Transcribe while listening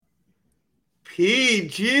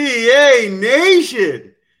PGA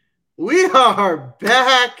Nation, we are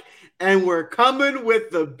back and we're coming with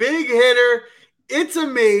the big hitter. It's a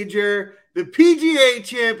major, the PGA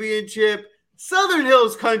Championship, Southern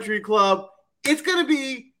Hills Country Club. It's going to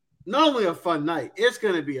be not only a fun night, it's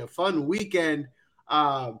going to be a fun weekend.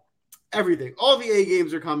 Everything. All the A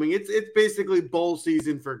games are coming. It's basically bowl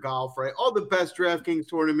season for golf, right? All the best DraftKings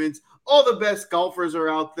tournaments, all the best golfers are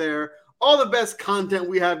out there. All the best content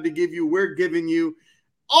we have to give you, we're giving you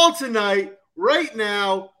all tonight, right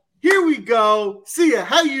now. Here we go. Sia,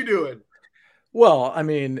 how you doing? Well, I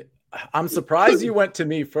mean, I'm surprised you went to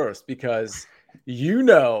me first because you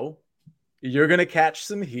know you're going to catch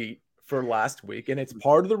some heat for last week. And it's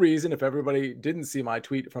part of the reason, if everybody didn't see my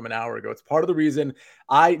tweet from an hour ago, it's part of the reason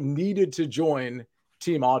I needed to join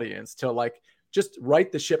Team Audience to just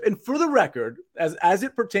right the ship. And for the record, as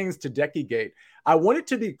it pertains to Deckygate, I want it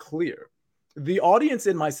to be clear. The audience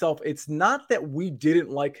and myself, it's not that we didn't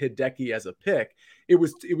like Hideki as a pick. It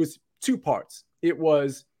was two parts. It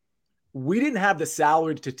was we didn't have the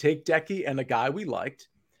salary to take Decky and a guy we liked.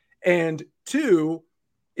 And two,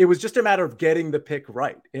 it was just a matter of getting the pick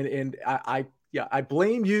right. And I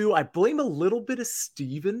blame you. I blame a little bit of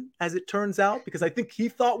Steven, as it turns out, because I think he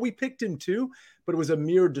thought we picked him too, but it was a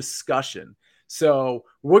mere discussion. So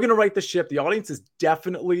we're going to right the ship. The audience is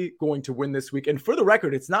definitely going to win this week. And for the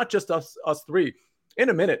record, it's not just us three. In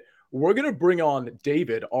a minute, we're going to bring on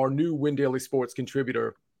David, our new Win Daily Sports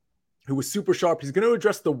contributor, who was super sharp. He's going to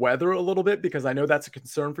address the weather a little bit because I know that's a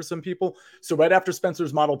concern for some people. So right after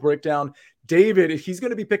Spencer's model breakdown, David, he's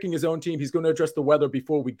going to be picking his own team. He's going to address the weather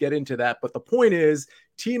before we get into that. But the point is,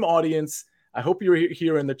 Team Audience, I hope you're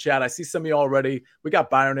here in the chat. I see some of you already. We got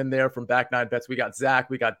Byron in there from Back Nine Bets. We got Zach.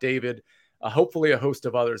 We got David. Hopefully a host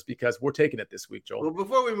of others because we're taking it this week, Joel. Well,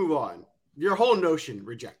 before we move on, your whole notion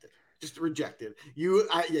rejected. Just rejected.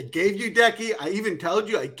 I gave you Decky. I even told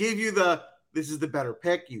you I gave you this is the better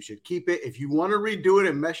pick. You should keep it. If you want to redo it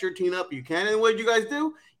and mess your team up, you can. And what did you guys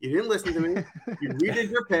do? You didn't listen to me. You redid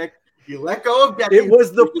your pick. You let go of Decky. It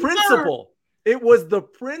was the principle. It was the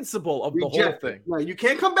principle of the whole thing. No, you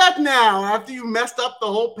can't come back now after you messed up the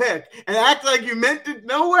whole pick and act like you meant it.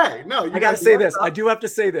 No way. No, I got to say this. I do have to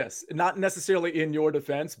say this, not necessarily in your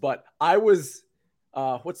defense, but I was,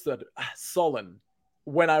 sullen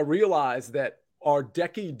when I realized that our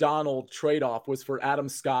Decky Donald trade-off was for Adam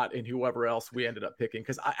Scott and whoever else we ended up picking.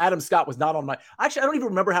 Because Adam Scott was not on my, actually, I don't even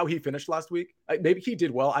remember how he finished last week. Maybe he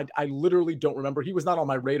did well. I literally don't remember. He was not on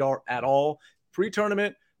my radar at all.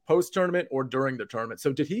 Pre-tournament, post-tournament, or during the tournament.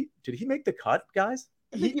 So did he make the cut, guys?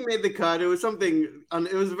 He made the cut. It was something.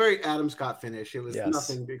 It was a very Adam Scott finish. It was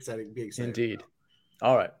nothing exciting. Be excited. Indeed.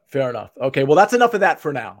 All right, fair enough. Okay, well that's enough of that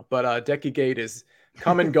for now. But Deckygate is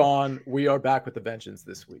come and gone. We are back with the vengeance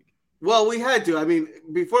this week. Well, we had to. I mean,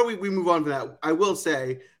 before we move on from that, I will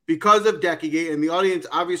say because of Deckygate and the audience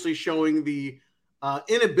obviously showing the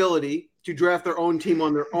inability to draft their own team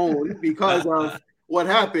on their own because of what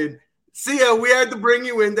happened. Sia, we had to bring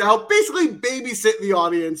you in to help basically babysit the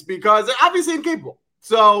audience because they're obviously incapable.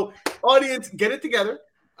 So, audience, get it together.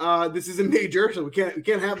 This is a major, so we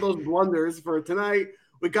can't have those blunders for tonight.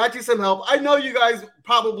 We got you some help. I know you guys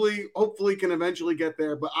probably, hopefully, can eventually get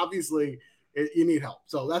there, but obviously, you need help.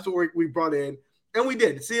 So that's what we brought in, and we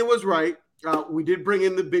did. Sia was right. We did bring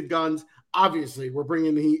in the big guns. Obviously, we're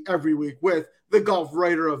bringing the heat every week with the Golf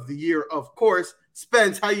Writer of the Year, of course.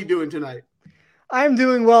 Spence, how you doing tonight? I'm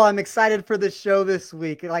doing well. I'm excited for this show this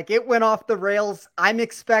week. It went off the rails. I'm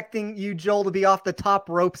expecting you, Joel, to be off the top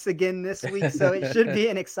ropes again this week, so it should be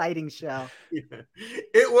an exciting show. Yeah,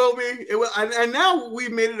 it will be. It will, and now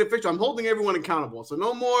we've made it official. I'm holding everyone accountable, so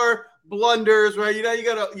no more blunders, right? You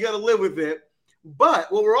gotta live with it.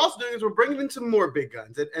 But what we're also doing is we're bringing in some more big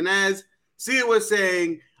guns. And as Sia was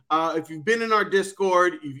saying, if you've been in our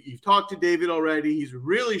Discord, you've talked to David already. He's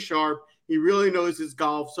really sharp. He really knows his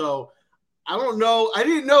golf. So I don't know. I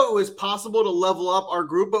didn't know it was possible to level up our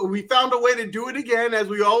group, but we found a way to do it again, as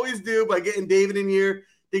we always do, by getting David in here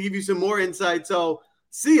to give you some more insight. So,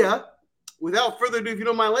 Sia, without further ado, if you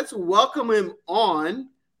don't mind, let's welcome him on.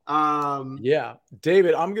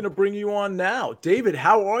 David, I'm going to bring you on now. David,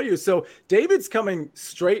 how are you? So, David's coming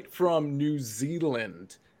straight from New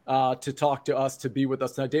Zealand to talk to us, to be with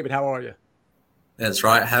us now. David, how are you? That's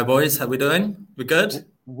right. How boys? How we doing? We good?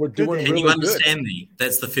 We're doing Can really you understand good. me?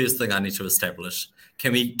 That's the first thing I need to establish.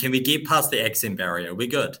 Can we get past the accent barrier? We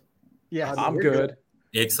good? Yeah, I'm good.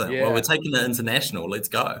 Excellent. Yeah. Well, we're taking it international. Let's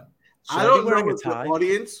go. I don't know if the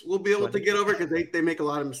audience will be able to get over because they make a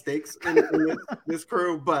lot of mistakes in this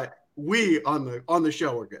crew, but we on the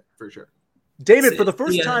show are good for sure. David, for the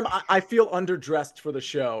first time, I feel underdressed for the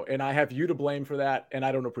show, and I have you to blame for that, and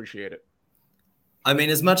I don't appreciate it. I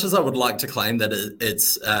mean, as much as I would like to claim that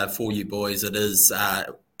it's for you boys, it is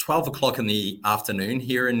 12 o'clock in the afternoon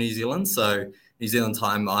here in New Zealand. So New Zealand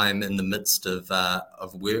time, I'm in the midst of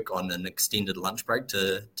work on an extended lunch break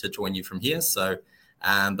to join you from here. So,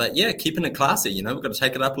 but yeah, keeping it classy. You know, we've got to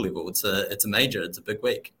take it up a level. It's a major. It's a big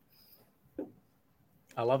week.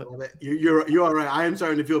 I love it. You're all right. I am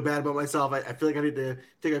starting to feel bad about myself. I feel like I need to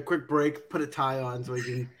take a quick break, put a tie on, so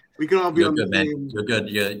we can all be on the same. You're good.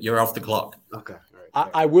 You're off the clock. Okay.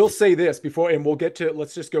 I will say this before, and we'll get to,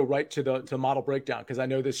 let's just go right to model breakdown, because I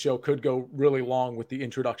know this show could go really long with the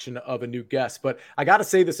introduction of a new guest. But I got to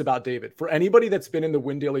say this about David. For anybody that's been in the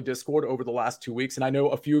Win Daily Discord over the last 2 weeks, and I know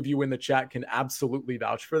a few of you in the chat can absolutely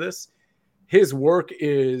vouch for this, his work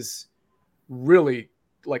is really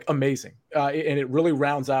like amazing. And it really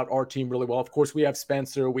rounds out our team really well. Of course, we have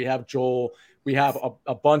Spencer, we have Joel, we have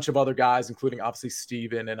a bunch of other guys, including obviously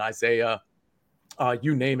Steven and Isaiah,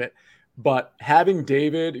 you name it. But having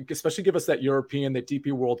David, especially give us that European, that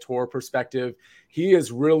DP World Tour perspective, he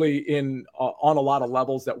is really in on a lot of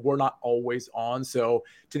levels that we're not always on. So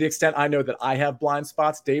to the extent I know that I have blind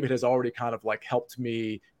spots, David has already kind of like helped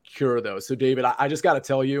me cure those. So David, I just got to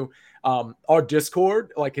tell you, our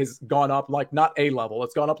Discord like has gone up like not a level.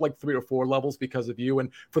 It's gone up like 3 or 4 levels because of you.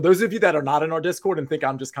 And for those of you that are not in our Discord and think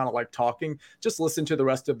I'm just kind of like talking, just listen to the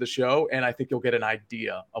rest of the show. And I think you'll get an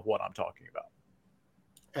idea of what I'm talking about.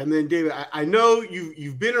 And then, David, I know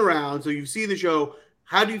you've been around, so you've seen the show.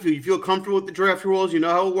 How do you feel? You feel comfortable with the draft rules? You know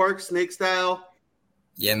how it works, snake style?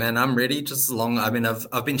 Yeah, man, I'm ready. Just as long. I mean,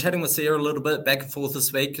 I've been chatting with Sarah a little bit back and forth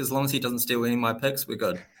this week. As long as he doesn't steal any of my picks, we're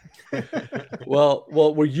good. Well,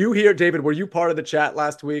 were you here, David? Were you part of the chat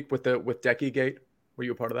last week with Decky Gate? Were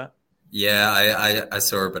you a part of that? Yeah, I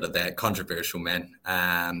saw a bit of that. Controversial, man.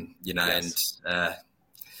 Yes. And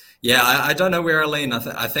yeah, I don't know where I lean.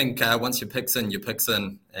 I think once your pick's in, and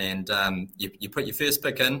you put your first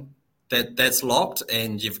pick in. That's locked,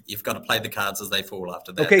 and you've got to play the cards as they fall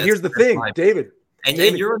after that. Okay, here's the thing, David. And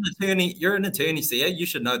David, you're an attorney. You're an attorney, Sia. You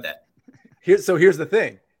should know that. Here's the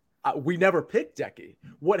thing. We never picked Decky.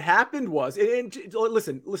 What happened was, and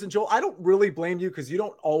listen, Joel, I don't really blame you because you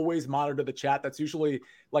don't always monitor the chat. That's usually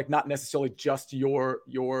like not necessarily just your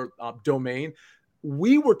domain.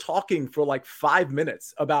 We were talking for like 5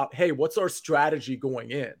 minutes about, hey, what's our strategy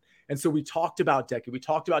going in? And so we talked about Decky. We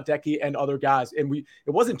talked about Decky and other guys. And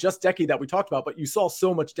it wasn't just Decky that we talked about, but you saw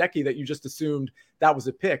so much Decky that you just assumed that was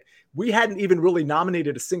a pick. We hadn't even really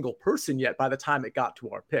nominated a single person yet by the time it got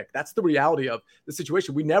to our pick. That's the reality of the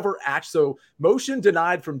situation. We never so motion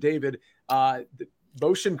denied from David,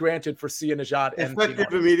 motion granted for Sia Nejad.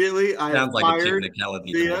 Effective immediately. I have like fired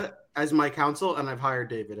Sia as my counsel, and I've hired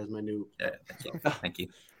David as my new. Yeah, thank you.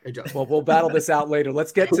 Well, we'll battle this out later.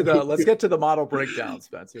 Let's get to the model breakdown,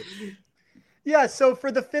 Spencer. Yeah, so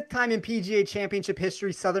for the 5th time in PGA Championship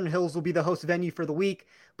history, Southern Hills will be the host venue for the week.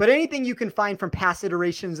 But anything you can find from past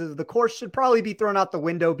iterations of the course should probably be thrown out the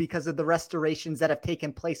window because of the restorations that have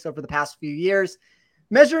taken place over the past few years.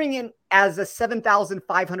 Measuring in as a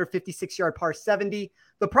 7,556-yard par 70,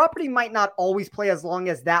 the property might not always play as long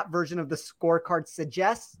as that version of the scorecard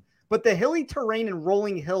suggests, but the hilly terrain and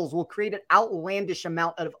rolling hills will create an outlandish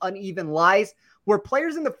amount of uneven lies where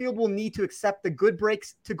players in the field will need to accept the good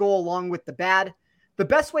breaks to go along with the bad. The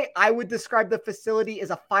best way I would describe the facility is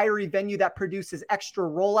a fiery venue that produces extra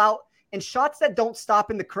rollout, and shots that don't stop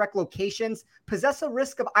in the correct locations possess a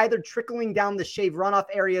risk of either trickling down the shave runoff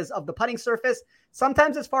areas of the putting surface,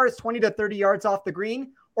 sometimes as far as 20 to 30 yards off the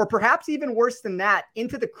green, or perhaps even worse than that,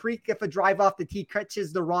 into the creek if a drive off the tee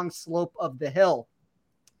catches the wrong slope of the hill.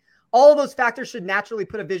 All of those factors should naturally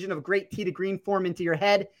put a vision of great tee to green form into your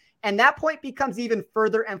head. And that point becomes even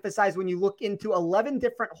further emphasized when you look into 11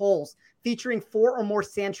 different holes featuring 4 or more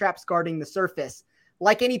sand traps guarding the surface.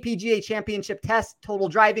 Like any PGA Championship test, total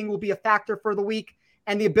driving will be a factor for the week.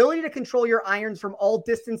 And the ability to control your irons from all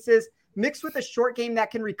distances, mixed with a short game that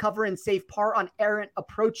can recover and save par on errant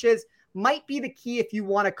approaches, might be the key if you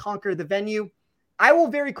want to conquer the venue. I will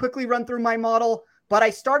very quickly run through my model. But I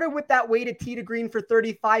started with that weighted tee to green for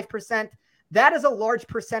 35%. That is a large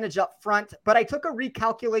percentage up front, but I took a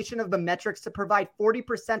recalculation of the metrics to provide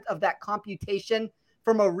 40% of that computation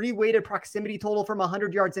from a reweighted proximity total from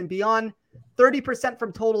 100 yards and beyond, 30%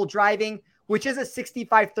 from total driving, which is a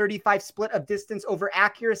 65-35 split of distance over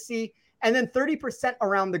accuracy, and then 30%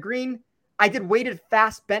 around the green. I did weighted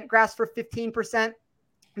fast bent grass for 15%.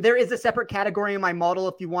 There is a separate category in my model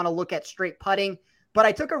if you want to look at straight putting. But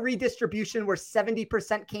I took a redistribution where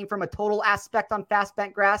 70% came from a total aspect on fast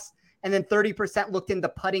bent grass, and then 30% looked into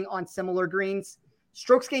putting on similar greens.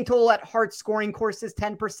 Strokes gained total at hard scoring courses,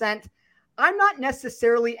 10%. I'm not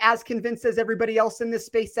necessarily as convinced as everybody else in this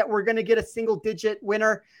space that we're going to get a single-digit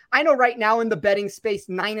winner. I know right now in the betting space,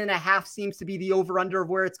 9.5 seems to be the over-under of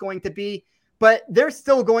where it's going to be, but there's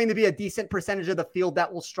still going to be a decent percentage of the field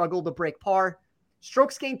that will struggle to break par.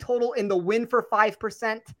 Strokes gained total in the win for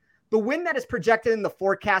 5%. The win that is projected in the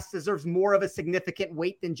forecast deserves more of a significant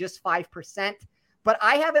weight than just 5%, but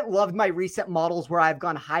I haven't loved my recent models where I've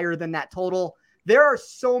gone higher than that total. There are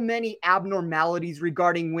so many abnormalities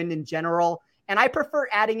regarding wind in general, and I prefer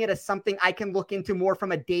adding it as something I can look into more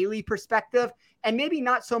from a daily perspective and maybe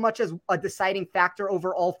not so much as a deciding factor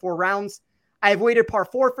over all 4 rounds. I've weighted par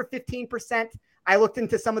 4 for 15%. I looked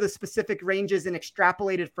into some of the specific ranges and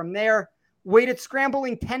extrapolated from there. Weighted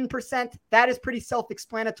scrambling 10%. That is pretty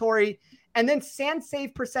self-explanatory. And then sand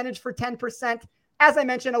save percentage for 10%. As I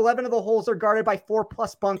mentioned, 11 of the holes are guarded by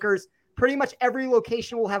 4+ bunkers. Pretty much every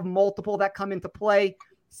location will have multiple that come into play.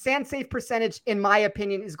 Sand save percentage, in my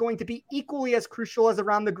opinion, is going to be equally as crucial as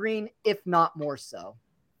around the green, if not more so.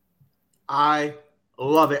 I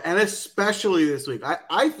love it. And especially this week.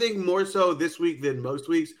 I think more so this week than most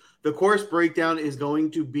weeks. The course breakdown is going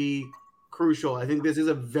to be crucial. I think this is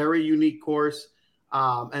a very unique course,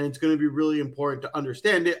 and it's going to be really important to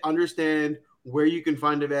understand it, understand where you can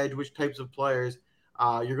find an edge, which types of players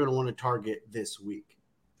you're going to want to target this week.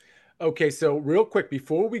 Okay, so real quick,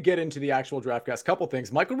 before we get into the actual draft, guys, a couple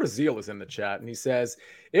things. Michael Raziel is in the chat, and he says,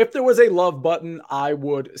 if there was a love button, I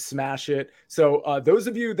would smash it. So those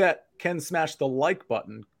of you that can smash the like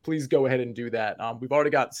button, please go ahead and do that. We've already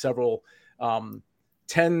got several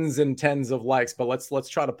tens and tens of likes, but let's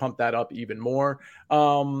try to pump that up even more.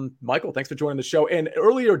 Michael, thanks for joining the show. And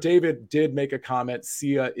earlier, David did make a comment.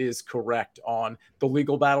 Sia is correct on the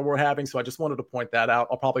legal battle we're having. So I just wanted to point that out.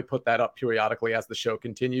 I'll probably put that up periodically as the show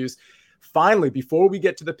continues. Finally, before we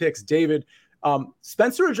get to the picks, David,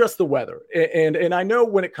 Spencer addressed the weather. And I know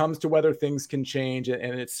when it comes to weather, things can change,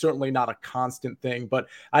 and it's certainly not a constant thing. But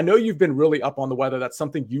I know you've been really up on the weather. That's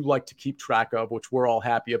something you like to keep track of, which we're all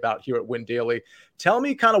happy about here at Win Daily. Tell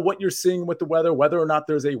me kind of what you're seeing with the weather, whether or not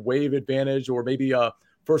there's a wave advantage or maybe a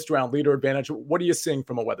first-round leader advantage. What are you seeing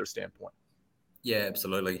from a weather standpoint? Yeah,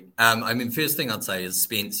 absolutely. First thing I'd say is,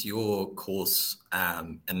 Spence, your course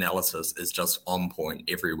analysis is just on point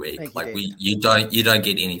every week. You don't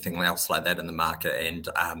get anything else like that in the market, and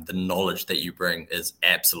the knowledge that you bring is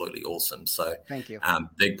absolutely awesome. So, thank you.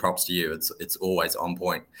 Big props to you. It's always on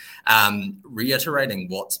point. Reiterating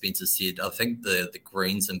what Spencer said, I think the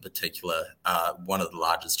greens in particular are one of the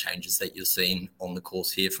largest changes that you're seeing on the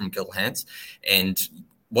course here from Gil Hanse, and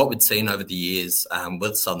what we'd seen over the years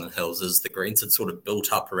with Southern Hills is the greens had sort of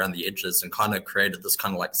built up around the edges and kind of created this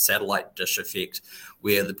kind of like satellite dish effect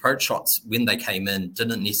where the approach shots, when they came in,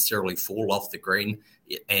 didn't necessarily fall off the green.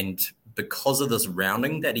 And because of this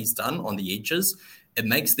rounding that he's done on the edges, it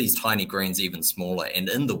makes these tiny greens even smaller. And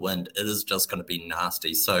in the wind, it is just going to be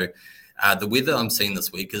nasty. So the weather I'm seeing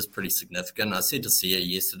this week is pretty significant. I said to Sia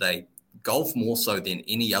yesterday, golf more so than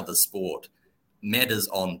any other sport matters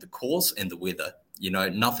on the course and the weather.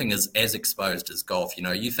 Nothing is as exposed as golf.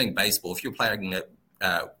 You think baseball, if you're playing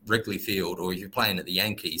at Wrigley Field or if you're playing at the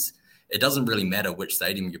Yankees, it doesn't really matter which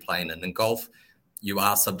stadium you're playing in. In golf, you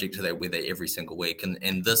are subject to that weather every single week.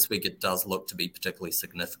 And this week, it does look to be particularly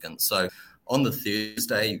significant. So on the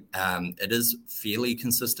Thursday, it is fairly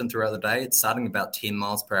consistent throughout the day. It's starting about 10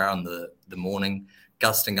 miles per hour in the morning,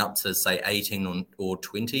 gusting up to, say, 18 or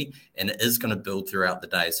 20, and it is going to build throughout the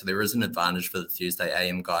day. So there is an advantage for the Thursday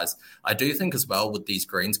AM guys. I do think as well with these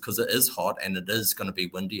greens, because it is hot and it is going to be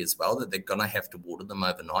windy as well, that they're going to have to water them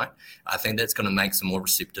overnight. I think that's going to make some more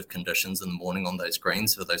receptive conditions in the morning on those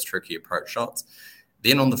greens for those tricky approach shots.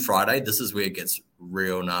 Then on the Friday, this is where it gets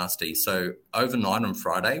real nasty. So overnight on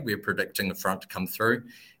Friday, we're predicting a front to come through,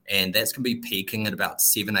 and that's going to be peaking at about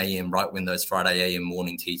 7 a.m., right when those Friday a.m.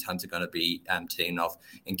 morning tee times are going to be teeing off.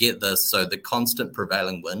 And get this, so the constant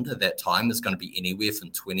prevailing wind at that time is going to be anywhere from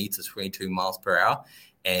 20 to 22 miles per hour.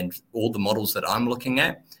 And all the models that I'm looking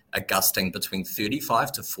at are gusting between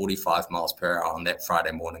 35 to 45 miles per hour on that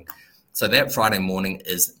Friday morning. So that Friday morning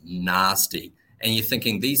is nasty. And you're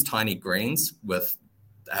thinking these tiny greens with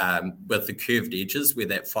the curved edges where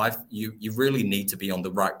that you really need to be on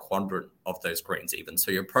the right quadrant of those greens even. So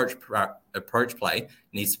your approach play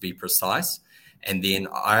needs to be precise. And then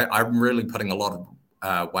I'm really putting a lot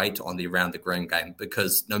of weight on the around the green game,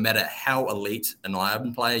 because no matter how elite an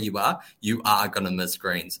iron player you are going to miss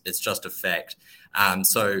greens. It's just a fact.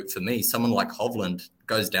 So for me, someone like Hovland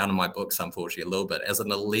goes down in my books, unfortunately, a little bit. As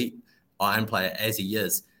an elite iron player as he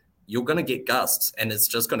is, you're going to get gusts, and it's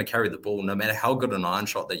just going to carry the ball no matter how good an iron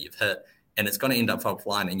shot that you've hit, and it's going to end up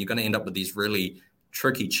offline, and you're going to end up with these really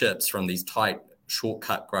tricky chips from these tight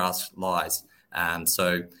shortcut grass lies.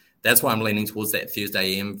 So that's why I'm leaning towards that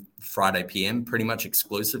Thursday AM, Friday PM pretty much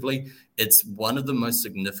exclusively. It's one of the most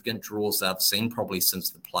significant draws I've seen probably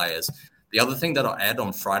since the Players. The other thing that I'll add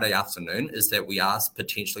on Friday afternoon is that we are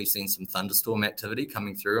potentially seeing some thunderstorm activity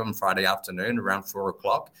coming through on Friday afternoon around 4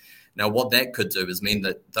 o'clock. Now, what that could do is mean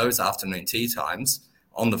that those afternoon tee times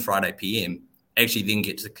on the Friday PM actually then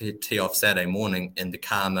get to tee off Saturday morning in the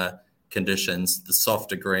calmer conditions, the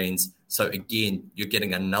softer greens. So again, you're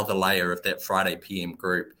getting another layer of that Friday PM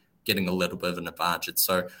group getting a little bit of an advantage.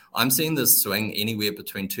 So I'm seeing this swing anywhere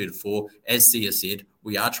between 2 to 4. As Sia said,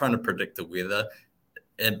 we are trying to predict the weather.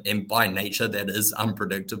 And by nature, that is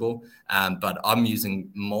unpredictable. But I'm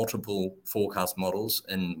using multiple forecast models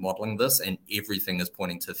in modeling this, and everything is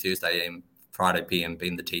pointing to Thursday AM, Friday PM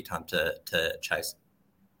being the tee time to chase.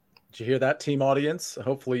 Did you hear that, team audience?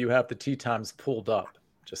 Hopefully you have the tee times pulled up.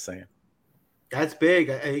 Just saying. That's big.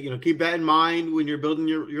 Keep that in mind when you're building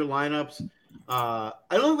your lineups. I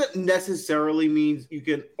don't think that necessarily means you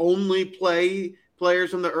can only play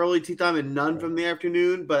players from the early tee time and none from the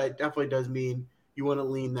afternoon, but it definitely does mean you want to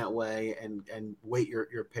lean that way and weight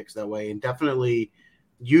your picks that way, and definitely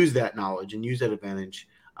use that knowledge and use that advantage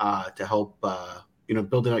to help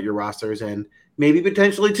building out your rosters. And maybe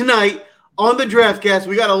potentially tonight on the DraftCast,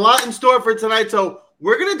 we got a lot in store for tonight, so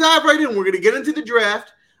we're going to dive right in. We're going to get into the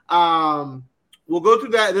draft. We'll go through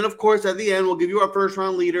that, and then, of course, at the end, we'll give you our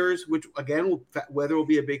first-round leaders, which, again, weather will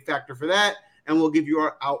be a big factor for that, and we'll give you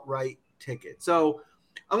our outright ticket. So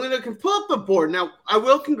I'm going to pull up the board. Now, I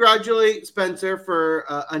will congratulate Spencer for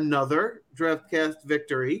another DraftCast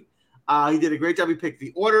victory. He did a great job. He picked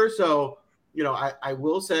the order, so, I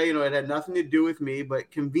will say, it had nothing to do with me,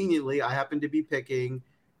 but conveniently, I happened to be picking,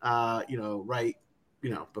 right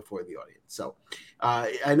before the audience. So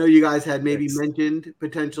I know you guys had maybe mentioned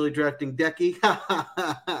potentially drafting Decky.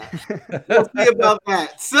 We'll see about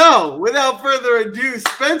that. So without further ado,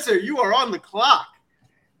 Spencer, you are on the clock.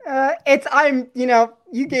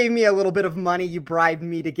 You gave me a little bit of money. You bribed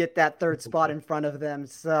me to get that third spot in front of them.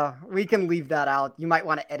 So we can leave that out. You might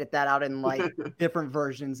want to edit that out in different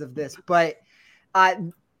versions of this. But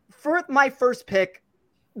for my first pick,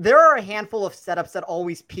 there are a handful of setups that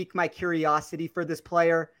always pique my curiosity for this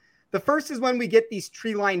player. The first is when we get these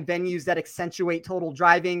tree-lined venues that accentuate total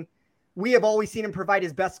driving. We have always seen him provide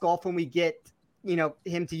his best golf when we get,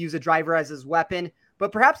 him to use a driver as his weapon.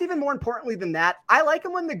 But perhaps even more importantly than that, I like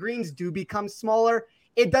him when the greens do become smaller.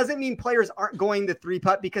 It doesn't mean players aren't going to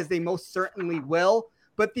three-putt, because they most certainly will.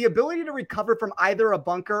 But the ability to recover from either a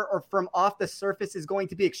bunker or from off the surface is going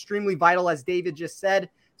to be extremely vital, as David just said.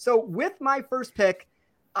 So with my first pick,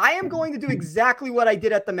 I am going to do exactly what I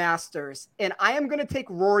did at the Masters, and I am going to take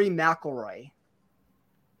Rory McIlroy.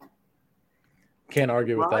 Can't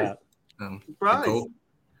argue with that. Surprise. Cool.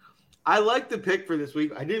 I like the pick for this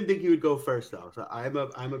week. I didn't think he would go first, though, so I'm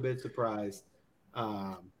a bit surprised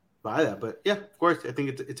by that. But yeah, of course, I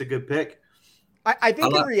think it's a good pick. I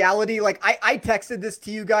think in reality, I texted this to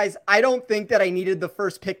you guys. I don't think that I needed the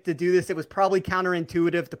first pick to do this. It was probably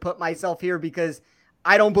counterintuitive to put myself here, because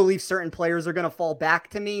I don't believe certain players are going to fall back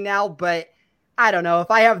to me now, but I don't know. If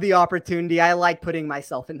I have the opportunity, I like putting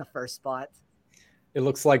myself in the first spot. It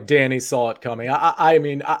looks like Danny saw it coming.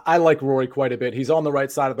 I like Rory quite a bit. He's on the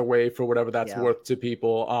right side of the wave for whatever that's worth to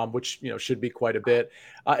people, which should be quite a bit.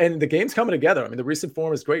 And the game's coming together. I mean, the recent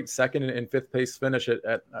form is great. Second and fifth place finish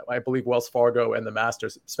at I believe Wells Fargo and the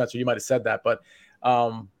Masters. Spencer, you might have said that, but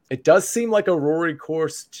it does seem like a Rory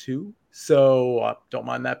course too. So don't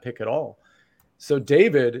mind that pick at all. So,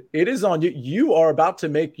 David, it is on you. You are about to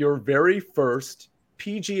make your very first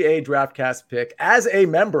PGA DraftCast pick as a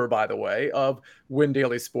member, by the way, of Win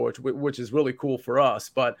Daily Sports, which is really cool for us.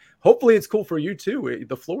 But hopefully it's cool for you, too.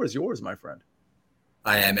 The floor is yours, my friend.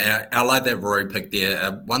 I am. And I like that Rory pick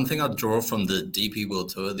there. One thing I'd draw from the DP World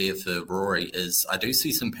Tour there for Rory is I do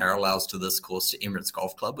see some parallels to this course to Emirates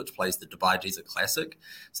Golf Club, which plays the Dubai Desert Classic.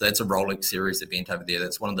 So that's a Rolex Series event over there.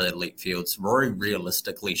 That's one of the elite fields. Rory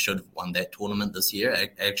realistically should have won that tournament this year. I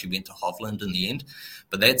actually went to Hovland in the end.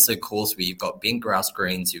 But that's a course where you've got bent grass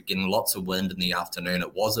greens. You're getting lots of wind in the afternoon.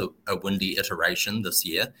 It was a windy iteration this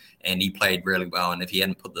year, and he played really well. And if he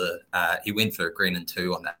hadn't put he went for a green and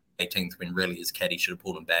two on that 18th, when really his caddy should have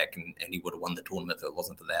pulled him back, and he would have won the tournament if it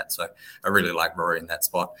wasn't for that. So I really like Rory in that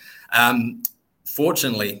spot.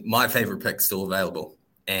 Fortunately, my favorite pick's still available,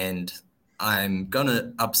 and I'm going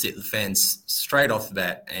to upset the fans straight off the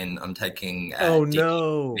bat, and I'm taking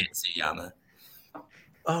Matsuyama.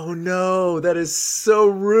 Oh, no. That is so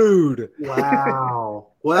rude. Wow.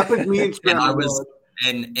 Well, that puts me in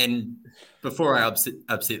And before I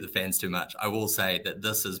upset the fans too much, I will say that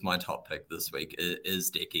this is my top pick this week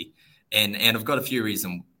is Decky. and I've got a few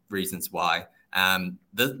reasons why.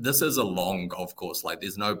 This is a long golf course, like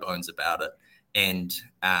there's no bones about it. And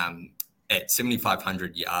at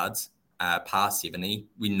 7,500 yards, past 70,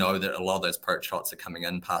 we know that a lot of those approach shots are coming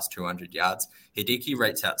in past 200 yards. Hideki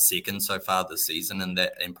rates out second so far this season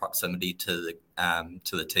in proximity to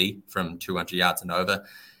the tee from 200 yards and over.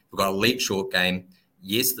 We've got a elite short game.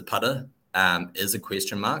 Yes, the putter is a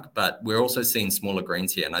question mark, but we're also seeing smaller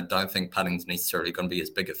greens here, and I don't think putting's necessarily going to be as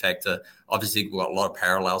big a factor. Obviously, we've got a lot of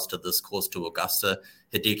parallels to this course to Augusta.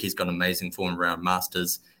 Hideki's got amazing form around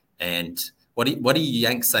Masters, and what do you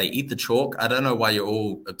Yanks say? Eat the chalk? I don't know why you're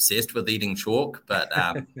all obsessed with eating chalk, but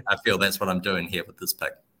I feel that's what I'm doing here with this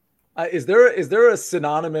pick. Is there a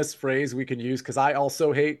synonymous phrase we can use? Because I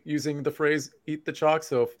also hate using the phrase "eat the chalk."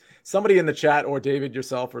 So if somebody in the chat, or David,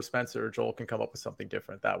 yourself, or Spencer, or Joel can come up with something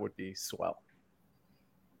different, that would be swell.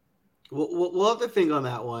 We'll have to think on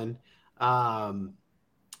that one. I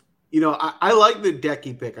like the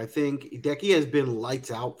Decky pick. I think Decky has been lights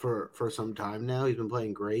out for some time now. He's been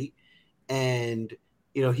playing great, and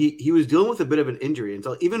he was dealing with a bit of an injury, and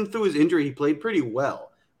so even through his injury, he played pretty well.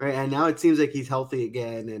 Right, and now it seems like he's healthy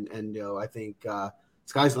again, and I think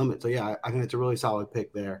sky's the limit. So yeah, I think it's a really solid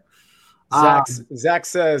pick there. Zach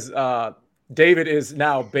says David is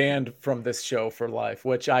now banned from this show for life,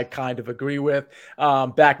 which I kind of agree with.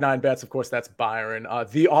 Back 9 bets, of course, that's Byron.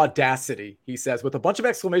 The audacity, he says, with a bunch of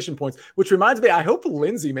exclamation points, which reminds me, I hope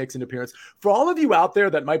Lindsay makes an appearance. For all of you out there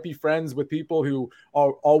that might be friends with people who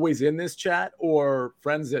are always in this chat, or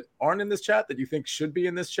friends that aren't in this chat that you think should be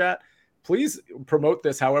in this chat, please promote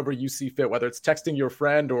this however you see fit, whether it's texting your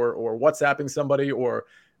friend or WhatsApping somebody or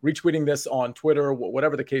retweeting this on Twitter,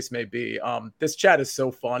 whatever the case may be. This chat is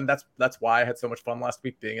so fun. That's why I had so much fun last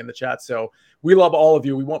week being in the chat. So we love all of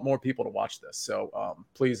you. We want more people to watch this. So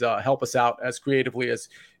please help us out as creatively as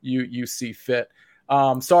you see fit.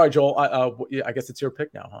 Sorry, Joel. I guess it's your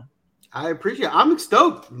pick now, huh? I appreciate it. I'm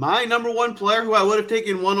stoked. My number one player who I would have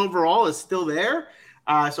taken 1 overall is still there.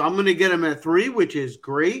 So I'm going to get him at 3, which is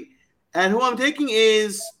great. And who I'm taking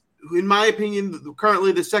is, in my opinion,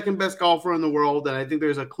 currently the second best golfer in the world. And I think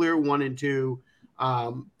there's a clear 1 and 2.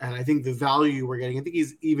 And I think the value we're getting, I think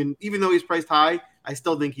he's even though he's priced high, I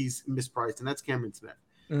still think he's mispriced. And that's Cameron Smith.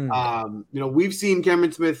 We've seen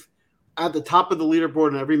Cameron Smith at the top of the leaderboard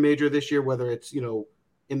in every major this year, whether it's, in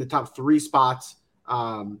the top 3 spots.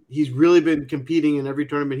 He's really been competing in every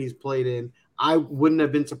tournament he's played in. I wouldn't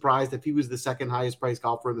have been surprised if he was the second highest priced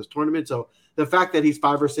golfer in this tournament. So the fact that he's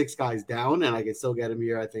 5 or 6 guys down and I can still get him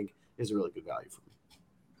here, I think is a really good value for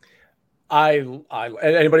me.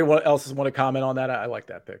 Anybody else want to comment on that? I like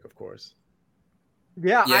that pick, of course.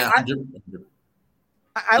 Yeah. I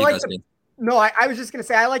like the, no, I was just going to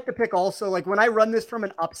say, I like the pick also. Like when I run this from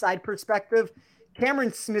an upside perspective,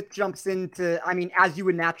 Cameron Smith jumps into, as you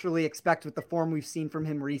would naturally expect with the form we've seen from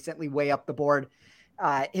him recently, way up the board.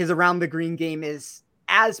 His around the green game is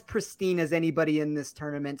as pristine as anybody in this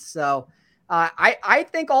tournament. So I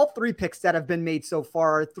think all 3 picks that have been made so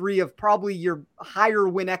far are 3 of probably your higher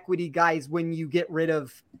win equity guys when you get rid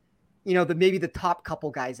of, maybe the top couple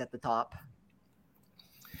guys at the top.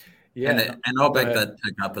 Yeah, and I'll back that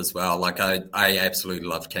pick up as well. Like I absolutely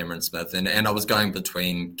love Cameron Smith, and I was going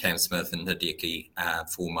between Cam Smith and Hideki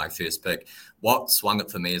for my first pick. What swung it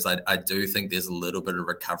for me is I do think there's a little bit of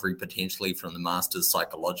recovery potentially from the Masters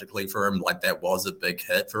psychologically for him. Like that was a big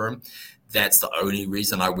hit for him. That's the only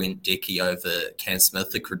reason I went Decky over Cam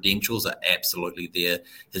Smith. The credentials are absolutely there.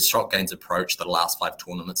 His shot gains approach the last 5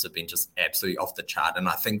 tournaments have been just absolutely off the chart. And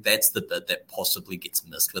I think that's the bit that possibly gets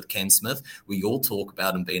missed with Cam Smith. We all talk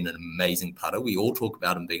about him being an amazing putter. We all talk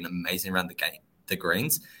about him being amazing around the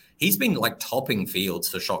greens. He's been like topping fields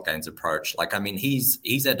for shot gains approach.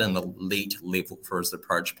 He's at an elite level for his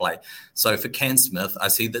approach play. So for Cam Smith, I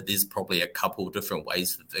see that there's probably a couple different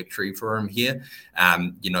ways for victory for him here.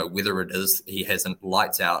 Whether it is he has a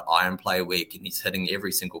lights out iron play week and he's hitting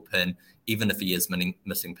every single pin, even if he is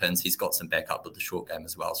missing pins, he's got some backup with the short game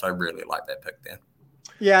as well. So I really like that pick there.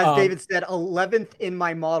 Yeah, as David said, 11th in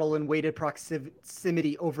my model in weighted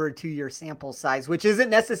proximity over a 2-year sample size, which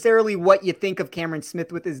isn't necessarily what you think of Cameron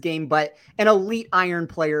Smith with his game, but an elite iron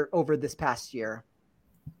player over this past year.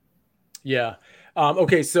 Yeah.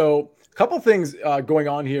 Okay, so a couple things going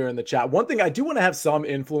on here in the chat. One thing, I do want to have some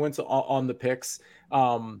influence on the picks.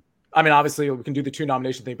 I mean, obviously we can do the 2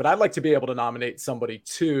 nomination thing, but I'd like to be able to nominate somebody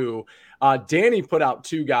too. Danny put out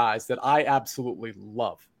 2 guys that I absolutely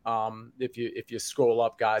love. If you scroll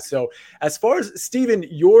up, guys. So as far as Steven,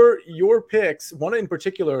 your picks, one in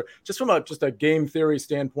particular, just from just a game theory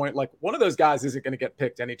standpoint, like one of those guys isn't going to get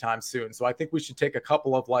picked anytime soon. So I think we should take a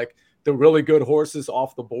couple of like the really good horses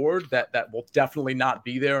off the board that will definitely not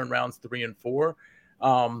be there in rounds 3 and 4.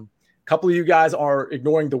 A couple of you guys are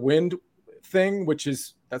ignoring the wind thing,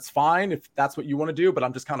 that's fine if that's what you want to do, but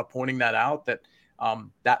I'm just kind of pointing that out that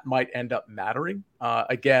that might end up mattering.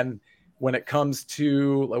 Again, when it comes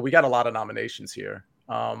to, we got a lot of nominations here.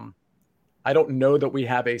 I don't know that we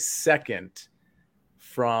have a second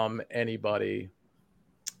from anybody.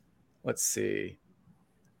 Let's see.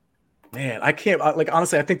 Man, I can't,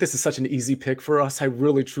 honestly, I think this is such an easy pick for us. I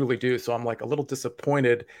really, truly do. So I'm like a little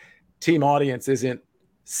disappointed team audience isn't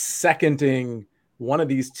seconding one of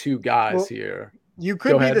these 2 guys here. You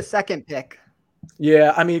could be the second pick.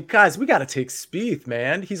 Yeah, I mean, guys, we got to take Spieth,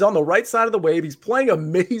 man. He's on the right side of the wave. He's playing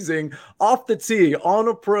amazing off the tee, on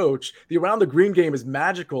approach. The around the green game is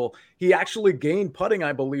magical. He actually gained putting,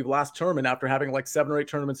 I believe, last tournament after having like 7 or 8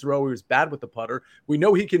 tournaments in a row. He was bad with the putter. We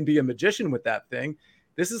know he can be a magician with that thing.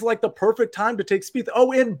 This is like the perfect time to take Spieth.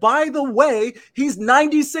 Oh, and by the way, he's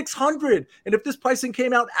 9,600. And if this pricing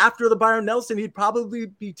came out after the Byron Nelson, he'd probably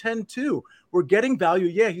be 10-2. We're getting value.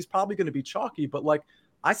 Yeah, he's probably going to be chalky, but like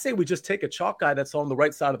I say, we just take a chalk guy that's on the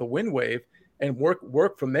right side of the wind wave and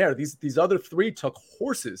work from there. These other 3 took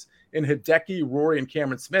horses in Hideki, Rory, and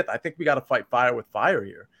Cameron Smith. I think we got to fight fire with fire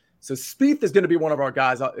here. So Spieth is going to be one of our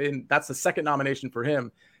guys, and that's the second nomination for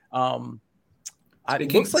him.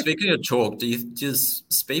 Speaking of chalk, does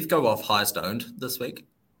Spieth go off highest owned this week?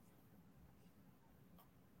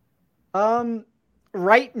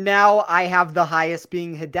 Right now, I have the highest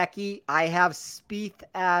being Hideki. I have Spieth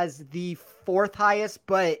as the 4th highest,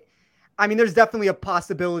 but I mean, there's definitely a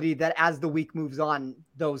possibility that as the week moves on,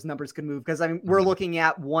 those numbers could move because I mean, we're looking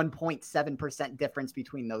at 1.7% difference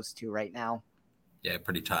between those 2 right now. Yeah,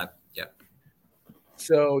 pretty tight. Yeah.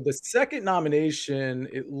 So the second nomination,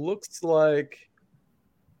 it looks like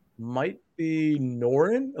might be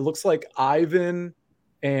Noren. It looks like Ivan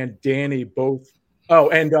and Danny both. Oh,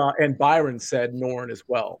 and Byron said Noren as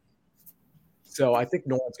well. So I think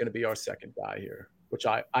Noren's going to be our second guy here, which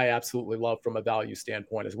I absolutely love from a value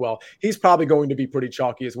standpoint as well. He's probably going to be pretty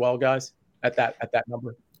chalky as well, guys, at that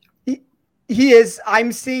number. He is.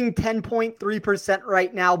 I'm seeing 10.3%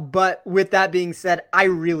 right now, but with that being said, I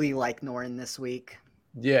really like Noren this week.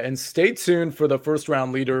 Yeah, and stay tuned for the first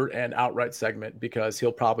round leader and outright segment because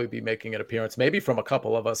he'll probably be making an appearance, maybe from a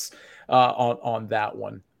couple of us on that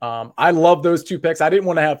one. I love those 2 picks. I didn't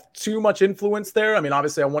want to have too much influence there. I mean,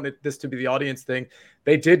 obviously, I wanted this to be the audience thing.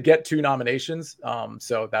 They did get 2 nominations,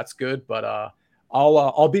 so that's good. But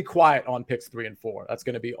I'll be quiet on picks 3 and 4. That's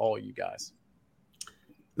going to be all you guys.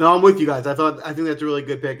 No, I'm with you guys. I think that's a really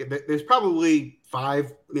good pick. There's probably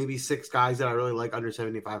 5, maybe 6 guys that I really like under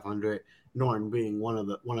 7,500. Noren being one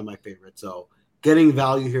of my favorites. So getting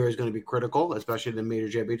value here is going to be critical, especially in the major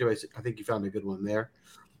championship. I think you found a good one there.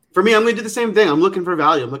 For me, I'm going to do the same thing. I'm looking for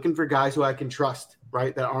value. I'm looking for guys who I can trust,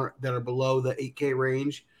 right? That are below the 8K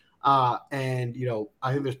range. And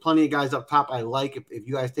I think there's plenty of guys up top I like. If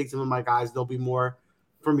you guys take some of my guys, there'll be more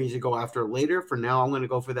for me to go after later. For now, I'm going to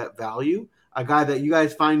go for that value. A guy that you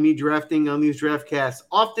guys find me drafting on these draft casts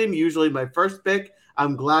often, usually my first pick.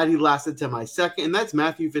 I'm glad he lasted to my second, and that's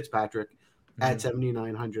Matthew Fitzpatrick at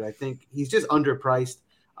 7,900. I think he's just underpriced.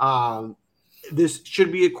 This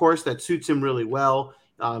should be a course that suits him really well.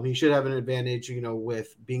 He should have an advantage,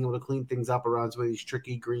 with being able to clean things up around some of these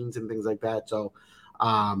tricky greens and things like that. So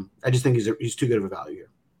I just think he's too good of a value here.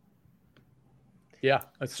 Yeah,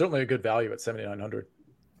 it's certainly a good value at 7,900.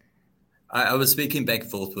 I was speaking back and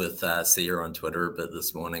forth with Sia on Twitter a bit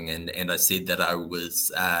this morning, and I said that I was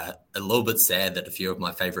a little bit sad that a few of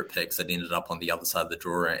my favorite picks had ended up on the other side of the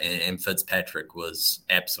drawer, and Fitzpatrick was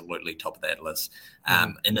absolutely top of that list.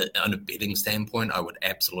 On a betting standpoint, I would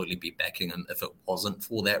absolutely be backing him if it wasn't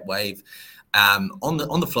for that wave. On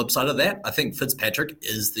the flip side of that, I think Fitzpatrick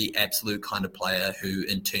is the absolute kind of player who,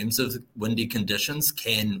 in terms of windy conditions,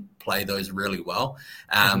 can play those really well.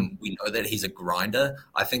 We know that he's a grinder.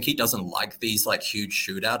 I think he doesn't like these huge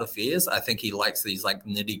shootout affairs. I think he likes these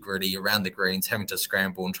nitty gritty around the greens, having to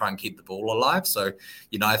scramble and try and keep the ball alive. So,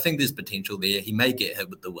 I think there's potential there. He may get hit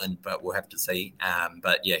with the wind, but we'll have to see.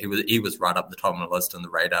 But yeah, he was right up the top of the list on the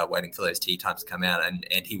radar, waiting for those tee times to come out. And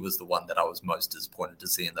he was the one that I was most disappointed to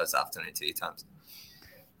see in those afternoon tee times.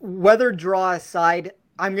 Weather draw aside,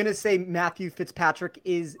 I'm going to say Matthew Fitzpatrick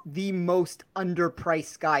is the most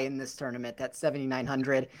underpriced guy in this tournament at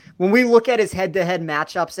 7,900. When we look at his head-to-head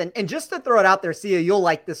matchups, and just to throw it out there, Sia, you'll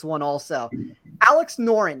like this one also. Alex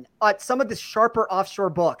Noren, some of the sharper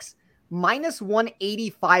offshore books, minus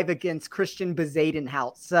 185 against Christian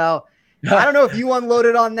Bezuidenhout. So I don't know if you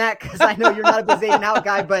unloaded on that because I know you're not a Bezuidenhout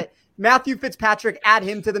guy, but Matthew Fitzpatrick, add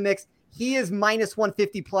him to the mix. He is minus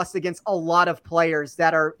 150 plus against a lot of players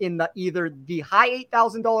that are in the either the high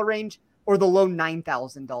 $8,000 range or the low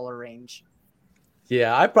 $9,000 range.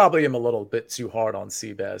 Yeah, I probably am a little bit too hard on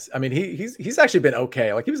Seabez. I mean, he's actually been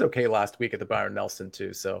okay. Like, he was okay last week at the Byron Nelson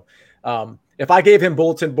too. So if I gave him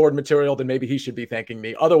bulletin board material, then maybe he should be thanking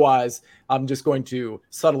me. Otherwise, I'm just going to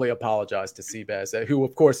subtly apologize to Seabez, who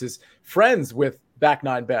of course is friends with Back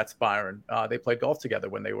Nine Bets Byron. They played golf together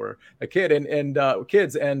when they were a kid and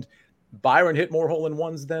kids, and Byron hit more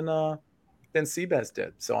hole-in-ones than Seabez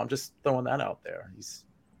did. So I'm just throwing that out there.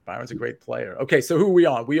 Byron's a great player. Okay, so who are we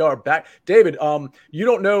on? We are back. David, you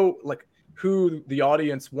don't know like who the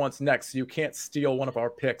audience wants next, so you can't steal one of our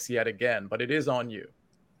picks yet again, but it is on you.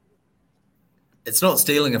 It's not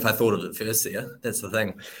stealing if I thought of it first, yeah. That's the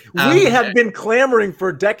thing. We have been clamoring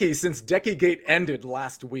for Decky since Deckygate ended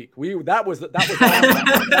last week. That was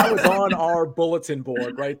on our bulletin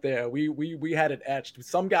board right there. We had it etched.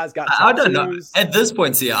 Some guys got tattoos. I don't know. At this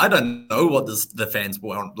point, yeah, I don't know what the fans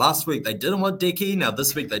want. Last week they didn't want Decky. Now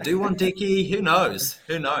this week they do want Decky. Who knows?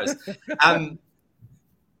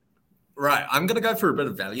 Right, I'm going to go for a bit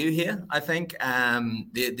of value here. I think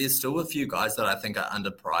there's still a few guys that I think are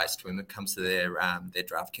underpriced when it comes to their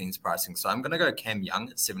DraftKings pricing. So I'm going to go Cam Young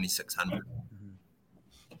at 7,600.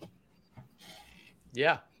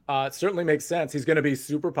 Yeah, it certainly makes sense. He's going to be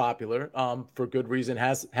super popular for good reason.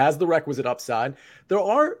 Has the requisite upside. There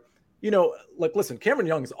are, listen, Cameron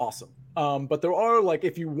Young is awesome, but there are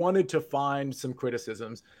if you wanted to find some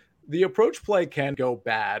criticisms. The approach play can go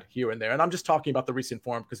bad here and there. And I'm just talking about the recent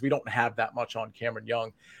form because we don't have that much on Cameron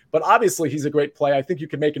Young. But obviously, he's a great play. I think you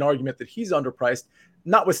can make an argument that he's underpriced,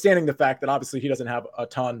 notwithstanding the fact that obviously he doesn't have a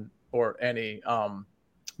ton or any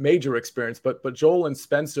major experience. But Joel and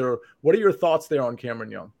Spencer, what are your thoughts there on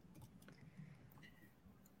Cameron Young?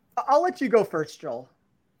 I'll let you go first, Joel.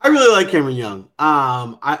 I really like Cameron Young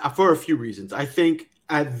for a few reasons. I think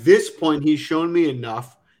at this point, he's shown me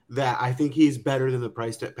enough that I think he's better than the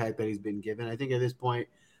price tag that he's been given. I think at this point,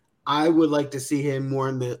 I would like to see him more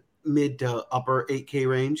in the mid to upper 8K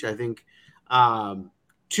range. I think, I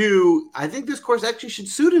think this course actually should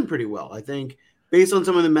suit him pretty well. I think based on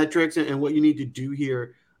some of the metrics and what you need to do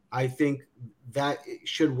here, I think that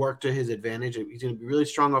should work to his advantage. He's going to be really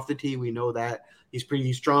strong off the tee. We know that he's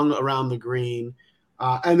pretty strong around the green.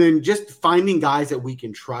 And then just finding guys that we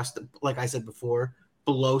can trust, like I said before,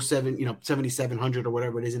 below 7,700 or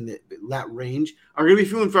whatever it is in that range are going to be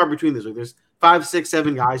few and far between this. There's 5, 6,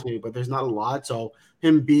 7 guys maybe, but there's not a lot. So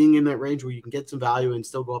him being in that range where you can get some value and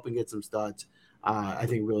still go up and get some studs, I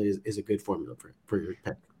think really is a good formula for your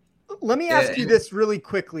pick. Let me ask you this really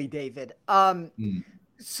quickly, David.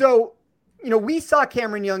 So, we saw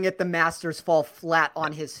Cameron Young at the Masters fall flat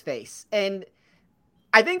on his face. And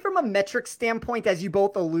I think from a metric standpoint, as you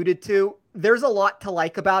both alluded to, there's a lot to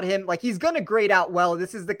like about him. Like, he's going to grade out well.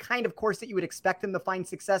 This is the kind of course that you would expect him to find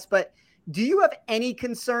success. But do you have any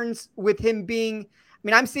concerns with him being,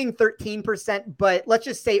 I'm seeing 13%, but let's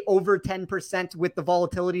just say over 10% with the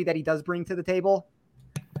volatility that he does bring to the table?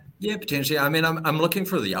 Yeah, potentially. I'm looking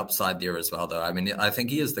for the upside there as well, though. I think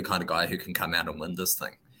he is the kind of guy who can come out and win this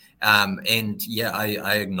thing. And yeah,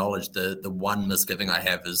 I acknowledge the one misgiving I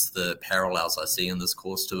have is the parallels I see in this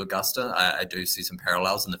course to Augusta. I do see some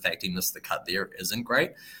parallels, and the fact he missed the cut there isn't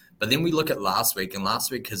great. But then we look at last week, and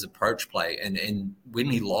last week his approach play, and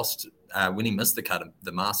when he missed the cut of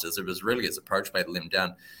the Masters, it was really his approach play that let him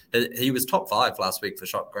down. He was top 5 last week for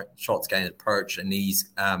shots gained approach, and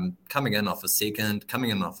he's coming in off a second,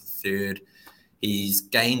 coming in off a third. He's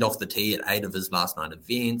gained off the tee at 8 of his last 9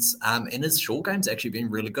 events, and his short game's actually been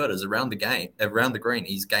really good. As around the green,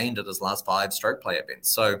 he's gained at his last 5 stroke play events.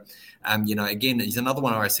 So, again, he's another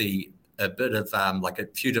one where I see a bit of a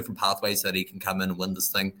few different pathways that he can come in and win this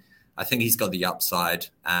thing. I think he's got the upside.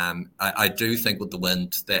 I do think with the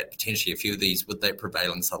wind that potentially a few of these, with that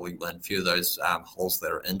prevailing southerly wind, a few of those holes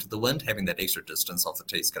that are into the wind, having that extra distance off the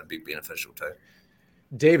tee is going to be beneficial too.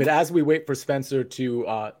 David, as we wait for Spencer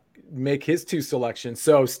to make his 2 selections.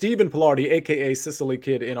 So Stephen Pilardi, aka Sicily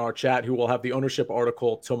Kid, in our chat, who will have the ownership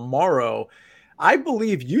article tomorrow. I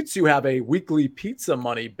believe you 2 have a weekly pizza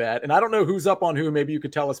money bet, and I don't know who's up on who. Maybe you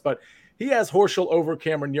could tell us, but he has Horschel over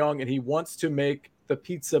Cameron Young, and he wants to make the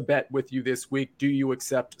pizza bet with you this week. Do you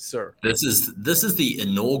accept, sir? This is the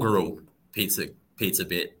inaugural pizza pizza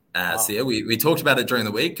bet. So yeah, we talked about it during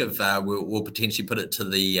the week of we'll potentially put it to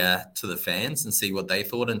the fans and see what they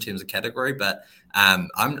thought in terms of category. But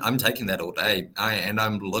I'm taking that all day, and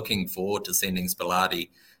I'm looking forward to sending Spilati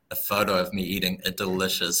a photo of me eating a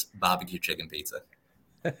delicious barbecue chicken pizza.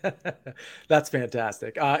 That's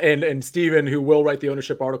fantastic. And Steven, who will write the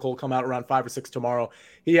ownership article, will come out around 5 or 6 tomorrow.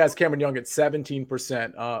 He has Cameron Young at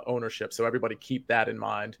 17% ownership. So everybody keep that in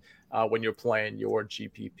mind when you're playing your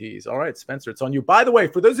GPPs. All right, Spencer, it's on you. By the way,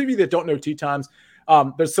 for those of you that don't know tee times,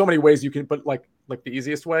 there's so many ways you can, but like the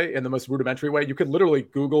easiest way and the most rudimentary way, you could literally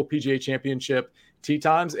Google PGA Championship tee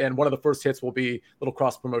times. And one of the first hits will be a little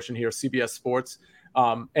cross promotion here, CBS Sports.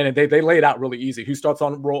 And they lay it out really easy. Who starts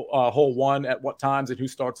on hole 1 at what times and who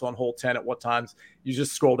starts on hole 10 at what times. You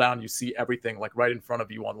just scroll down, you see everything like right in front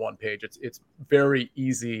of you on one page. It's very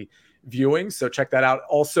easy viewing. So check that out.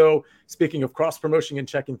 Also, speaking of cross promotion and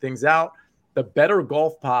checking things out, the Better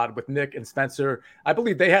Golf Pod with Nick and Spencer. I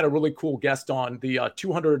believe they had a really cool guest on, the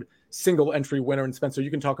 200 single entry winner. And Spencer,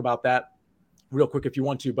 you can talk about that real quick if you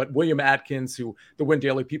want to, but William Atkins, who the Win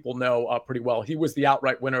Daily people know pretty well, he was the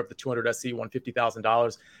outright winner of the 200 SC, won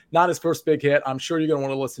 $50,000. Not his first big hit. I'm sure you're going to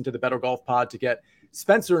want to listen to the Better Golf Pod to get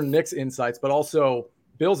Spencer and Nick's insights, but also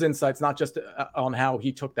Bill's insights, not just on how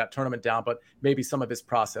he took that tournament down, but maybe some of his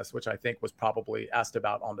process, which I think was probably asked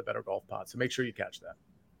about on the Better Golf Pod. So make sure you catch that.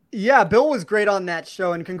 Yeah, Bill was great on that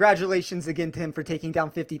show, and congratulations again to him for taking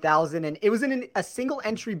down 50,000. And it was in a single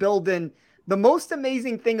entry build, and the most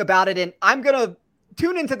amazing thing about it, and I'm going to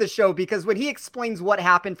tune into the show because when he explains what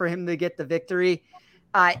happened for him to get the victory,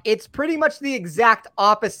 it's pretty much the exact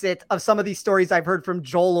opposite of some of these stories I've heard from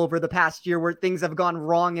Joel over the past year where things have gone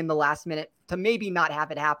wrong in the last minute to maybe not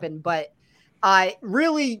have it happen. But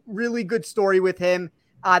really, really good story with him.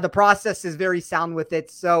 The process is very sound with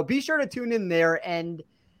it. So be sure to tune in there. And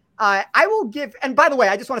I will give, and by the way,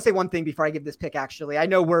 I just want to say one thing before I give this pick, actually. I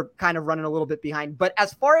know we're kind of running a little bit behind, but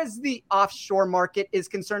as far as the offshore market is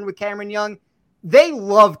concerned with Cameron Young, they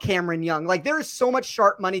love Cameron Young. Like, there is so much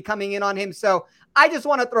sharp money coming in on him. So I just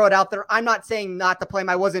want to throw it out there. I'm not saying not to play him.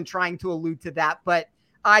 I wasn't trying to allude to that, but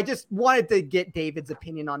I just wanted to get David's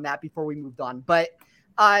opinion on that before we moved on. But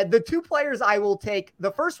the two players I will take,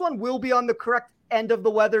 the first one will be on the correct end of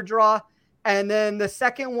the weather draw, and then the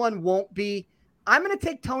second one won't be. I'm going to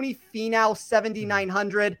take Tony Finau,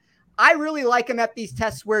 7,900. I really like him at these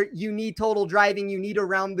tests where you need total driving, you need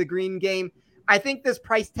around the green game. I think this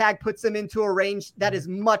price tag puts him into a range that is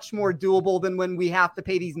much more doable than when we have to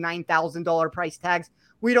pay these $9,000 price tags.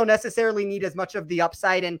 We don't necessarily need as much of the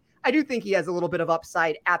upside, and I do think he has a little bit of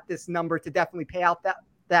upside at this number to definitely pay out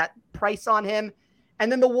that price on him.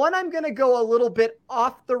 And then the one I'm going to go a little bit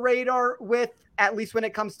off the radar with, at least when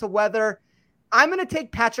it comes to weather, I'm going to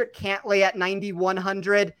take Patrick Cantlay at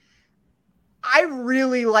 9,100. I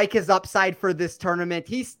really like his upside for this tournament.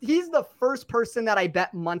 He's the first person that I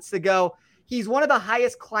bet months ago. He's one of the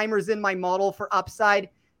highest climbers in my model for upside.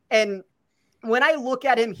 And when I look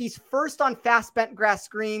at him, he's first on fast bent grass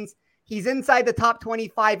greens. He's inside the top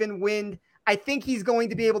 25 in wind. I think he's going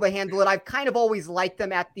to be able to handle it. I've kind of always liked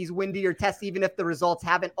him at these windier tests, even if the results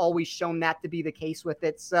haven't always shown that to be the case with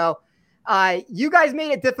it. So you guys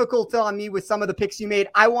made it difficult on me with some of the picks you made.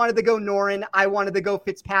 I wanted to go Noren. I wanted to go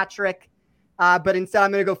Fitzpatrick. But instead,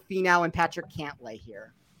 I'm going to go Finau and Patrick Cantlay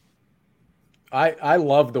here. I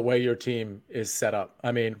love the way your team is set up.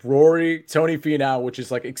 I mean, Rory, Tony Finau, which is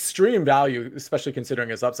like extreme value, especially considering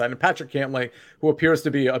his upside, and Patrick Cantlay, who appears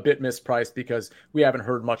to be a bit mispriced because we haven't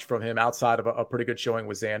heard much from him outside of a pretty good showing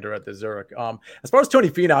with Xander at the Zurich. As far as Tony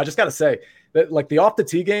Finau, I just got to say that, like, the off the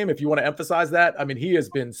tee game, if you want to emphasize that, I mean, he has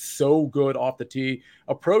been so good off the tee.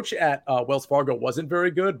 Approach at Wells Fargo wasn't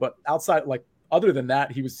very good, but outside, like, other than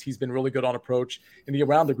that, he's been really good on approach. In the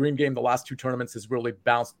around the green game, the last two tournaments has really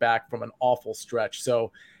bounced back from an awful stretch.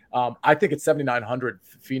 So I think at 7,900,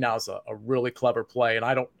 Finau's a really clever play, and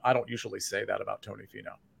I don't usually say that about Tony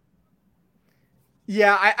Finau.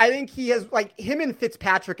 Yeah, I think he has, like, him and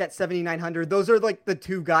Fitzpatrick at 7,900. Those are like the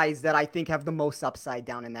two guys that I think have the most upside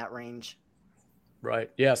down in that range. Right.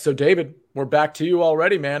 Yeah. So David, we're back to you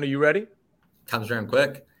already, man. Are you ready? Comes around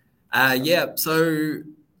quick. Yeah. So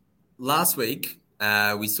last week,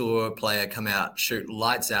 we saw a player come out, shoot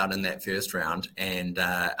lights out in that first round, and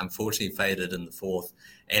unfortunately faded in the fourth.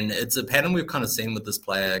 And it's a pattern we've kind of seen with this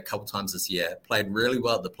player a couple times this year. Played really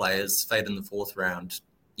well at the Players, faded in the fourth round.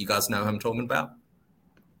 You guys know who I'm talking about?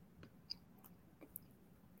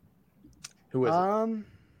 Who is it?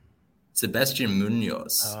 Sebastian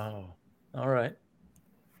Munoz. Oh, all right.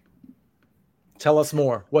 Tell us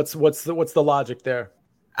more. What's the logic there?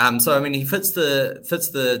 So I mean, he fits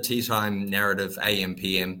the tee time narrative AM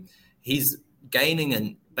PM. He's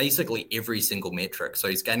gaining basically every single metric. So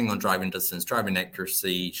he's gaining on driving distance, driving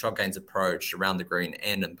accuracy, shot gains approach, around the green,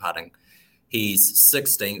 and in putting. He's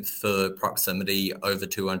 16th for proximity over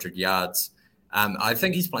 200 yards. I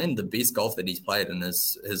think he's playing the best golf that he's played in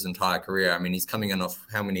his entire career. I mean, he's coming in off,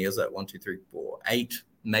 how many is it? 1, 2, 3, 4, 8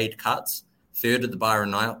 made cuts, third at the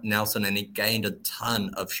Byron Nelson, and he gained a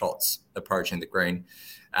ton of shots approaching the green.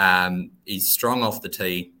 He's strong off the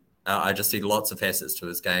tee. I just see lots of facets to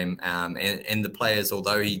his game. And the players,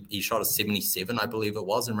 although he shot a 77, I believe it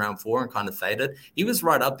was, in round 4 and kind of faded, he was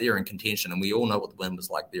right up there in contention, and we all know what the win was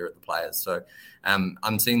like there at the Players. So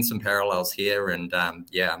I'm seeing some parallels here, and I'm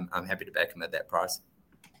happy to back him at that price.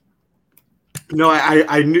 No,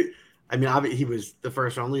 I knew. I mean, he was the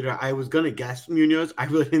first round leader. I was going to guess Munoz. I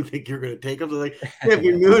really didn't think you were going to take him. So like, if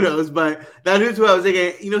you're Munoz, but that is who I was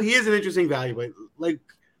thinking. He is an interesting value, but like,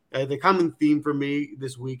 the common theme for me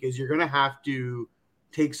this week is you're going to have to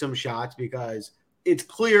take some shots because it's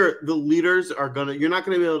clear the leaders are going to – you're not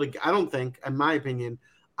going to be able to – I don't think, in my opinion,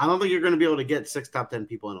 I don't think you're going to be able to get 6 top 10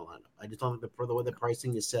 people in a lineup. I just don't think the way the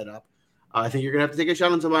pricing is set up. I think you're going to have to take a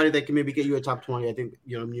shot on somebody that can maybe get you a top 20. I think,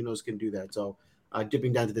 Munoz can do that. So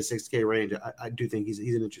dipping down to the 6K range, I do think he's an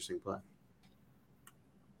interesting play.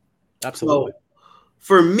 Absolutely. So,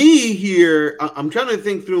 for me here, I'm trying to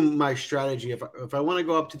think through my strategy. If I want to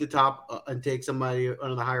go up to the top and take somebody, one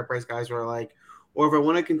of the higher price guys who I like, or if I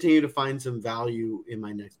want to continue to find some value in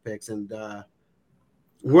my next picks. And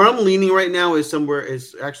where I'm leaning right now is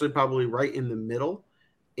actually probably right in the middle.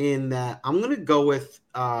 In that I'm going to go with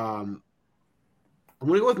Max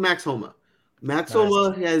Homa. Max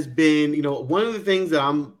Homa has been, one of the things that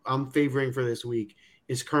I'm favoring for this week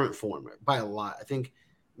is current form by a lot. I think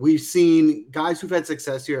we've seen guys who've had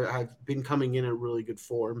success here have been coming in really good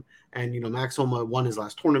form. And, Max Homa won his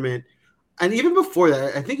last tournament. And even before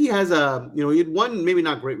that, I think he has he had one maybe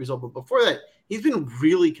not great result, but before that, he's been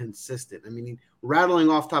really consistent. I mean, rattling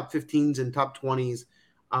off top 15s and top 20s.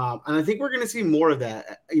 And I think we're going to see more of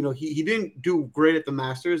that. He didn't do great at the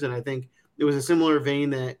Masters. And I think it was a similar vein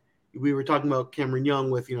that we were talking about Cameron Young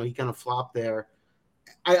with, he kind of flopped there.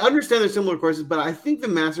 I understand there's similar courses, but I think the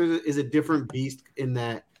Masters is a different beast in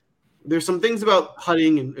that there's some things about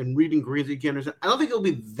putting and reading greens that you can't understand. I don't think it'll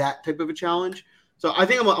be that type of a challenge. So I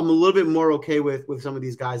think I'm a little bit more okay with some of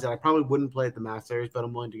these guys that I probably wouldn't play at the Masters, but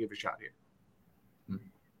I'm willing to give a shot here.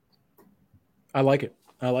 I like it.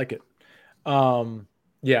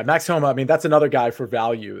 Yeah, Max Homa, I mean, that's another guy for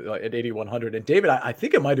value at 8,100. And David, I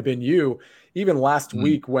think it might have been you even last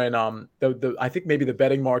week when I think maybe the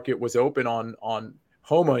betting market was open on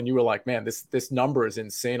Homa, and you were like, man, this number is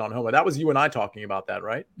insane on Homa. That was you and I talking about that,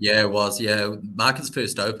 right? Yeah, it was. Yeah, markets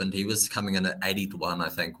first opened, he was coming in at 80-1, I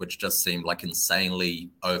think, which just seemed like insanely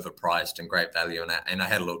overpriced and great value. And I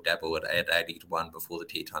had a little dabble at 80-1 before the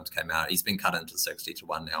tee times came out. He's been cut into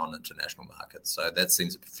 60-1 now on international markets, so that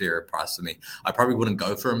seems a fairer price to me. I probably wouldn't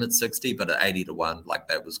go for him at 60, but at 80-1, like,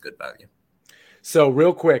 that was good value. So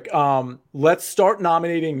real quick, let's start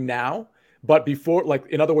nominating now. But before, like,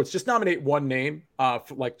 in other words, just nominate one name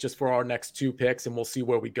just for our next 2 picks, and we'll see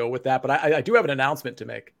where we go with that. But I do have an announcement to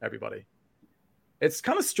make, everybody. It's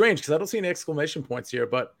kind of strange because I don't see any exclamation points here,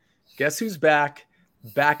 but guess who's back?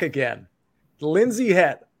 Back again. Lindsay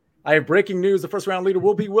Het. I have breaking news. The first round leader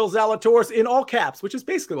will be Will Zalatoris in all caps, which is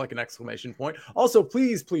basically like an exclamation point. Also,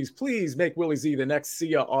 please, please, please make Willie Z the next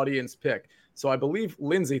SIA audience pick. So I believe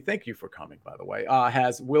Lindsay, thank you for coming, by the way,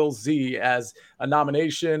 has Will Z as a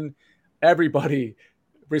nomination. Everybody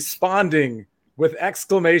responding with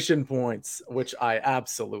exclamation points, which I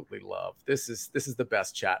absolutely love. This is the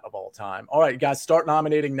best chat of all time. All right, guys, start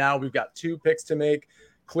nominating now. We've got 2 picks to make.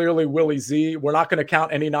 Clearly, Willie Z. We're not going to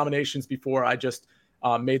count any nominations before I just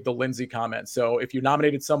made the Lindsay comment. So if you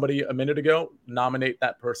nominated somebody a minute ago, nominate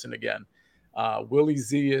that person again. Willie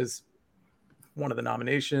Z is one of the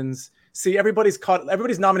nominations. See, everybody's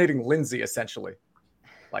nominating Lindsay, essentially.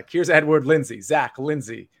 Like, here's Edward Lindsay, Zach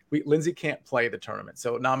Lindsay. Lindsay can't play the tournament,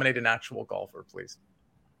 so nominate an actual golfer, please.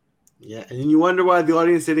 Yeah, and you wonder why the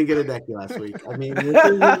audience didn't get a decky last week. I mean,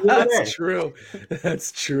 that's true.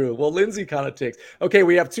 That's true. Well, Lindsay kind of takes. Okay,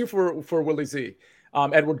 we have 2 for Willie Z.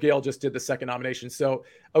 Edward Gale just did the second nomination. So,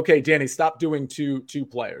 okay, Danny, stop doing two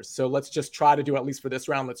players. So let's just try to do, at least for this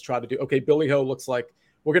round, okay, Billy Ho looks like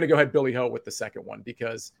we're going to go ahead Billy Ho with the second one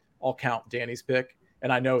because I'll count Danny's pick.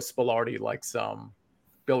 And I know Spilardi likes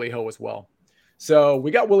Billy Ho as well. So we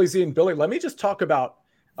got Willie Z and Billy. Let me just talk about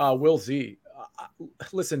Will Z.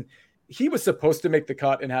 Listen, he was supposed to make the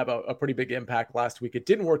cut and have a pretty big impact last week. It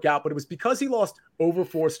didn't work out, but it was because he lost over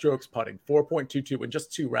 4 strokes putting, 4.22 in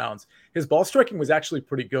just 2 rounds. His ball striking was actually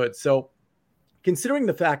pretty good. So considering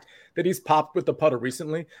the fact that he's popped with the putter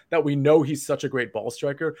recently, that we know he's such a great ball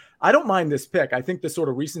striker, I don't mind this pick. I think the sort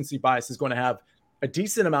of recency bias is going to have a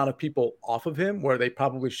decent amount of people off of him where they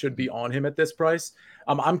probably should be on him at this price.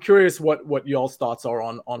 I'm curious what y'all's thoughts are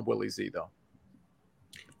on Willie Z, though.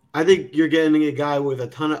 I think you're getting a guy with a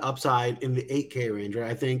ton of upside in the 8K range,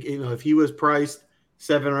 right? I think, if he was priced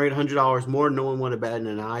 $700 or $800 more, no one would have batted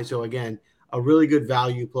an eye. So again, a really good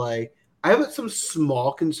value play. I have some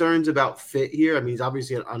small concerns about fit here. I mean, he's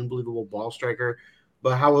obviously an unbelievable ball striker,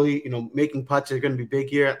 but how will he, making putts are going to be big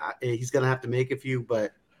here. He's going to have to make a few,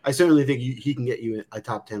 but I certainly think he can get you a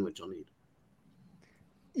top 10, which you'll need.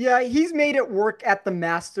 Yeah, he's made it work at the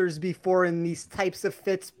Masters before in these types of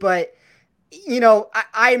fits, but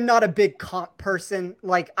I'm not a big comp person.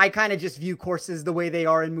 Like, I kind of just view courses the way they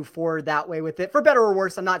are and move forward that way with it. For better or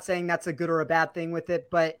worse, I'm not saying that's a good or a bad thing with it,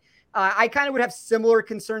 but I kind of would have similar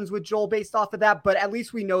concerns with Joel based off of that, but at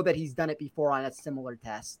least we know that he's done it before on a similar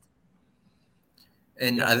test.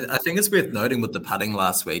 And I think it's worth noting with the putting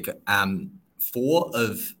last week, 4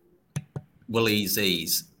 of Willie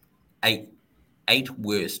Z's eight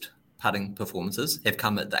worst putting performances have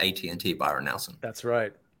come at the AT&T Byron Nelson. That's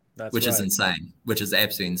right. Which is insane, which is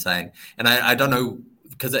absolutely insane. And I don't know,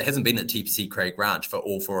 because it hasn't been at TPC Craig Ranch for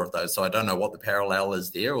all 4 of those. So I don't know what the parallel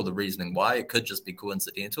is there or the reasoning why. It could just be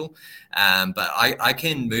coincidental. But I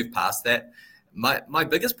can move past that. My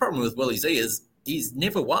biggest problem with Willie Z is he's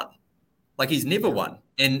never won. Like, he's never won.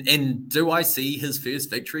 And do I see his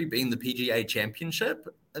first victory being the PGA Championship?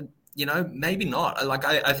 Maybe not. Like,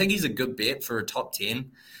 I think he's a good bet for a top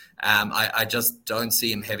 10. I just don't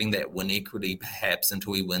see him having that win equity perhaps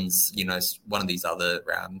until he wins, one of these other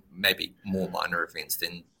maybe more minor events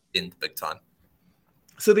than the big time.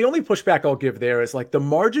 So the only pushback I'll give there is like the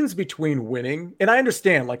margins between winning, and I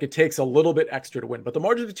understand like it takes a little bit extra to win, but the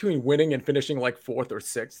margins between winning and finishing like 4th or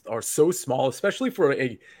 6th are so small, especially for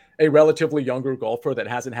a relatively younger golfer that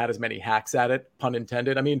hasn't had as many hacks at it, pun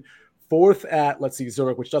intended. I mean, 4th at, let's see,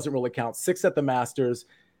 Zurich, which doesn't really count, 6th at the Masters.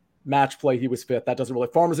 Match play, he was 5th. That doesn't really.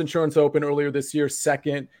 Farmers Insurance Open earlier this year,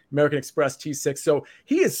 2nd. American Express T6. So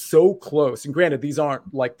he is so close. And granted, these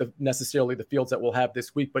aren't like necessarily the fields that we'll have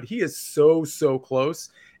this week, but he is so close.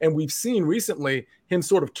 And we've seen recently him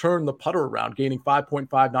sort of turn the putter around, gaining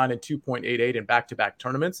 5.59 and 2.88 in back-to-back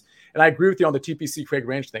tournaments. And I agree with you on the TPC Craig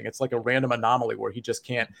Ranch thing. It's like a random anomaly where he just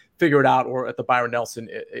can't figure it out, or at the Byron Nelson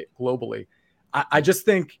globally. I just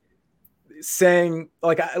think saying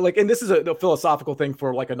like, and this is a philosophical thing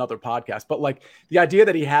for like another podcast, but like the idea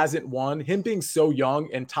that he hasn't won, him being so young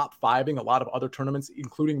and top 5ing a lot of other tournaments,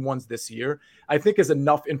 including ones this year, I think is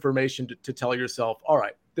enough information to tell yourself, all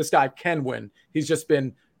right, this guy can win. He's just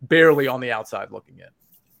been barely on the outside looking in.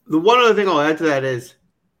 The one other thing I'll add to that is,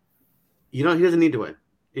 he doesn't need to win.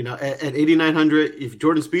 At 8,900, if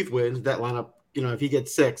Jordan Spieth wins that lineup, if he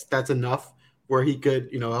gets 6th, that's enough where he could,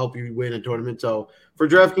 help you win a tournament. So for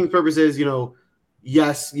DraftKings purposes,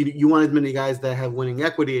 yes, you want as many guys that have winning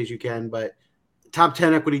equity as you can, but top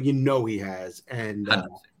 10 equity, he has, and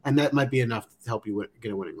that might be enough to help you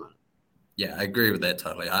get a winning lineup. Yeah, I agree with that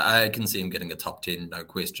totally. I can see him getting a top 10, no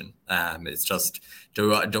question. It's just,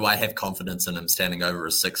 do I have confidence in him standing over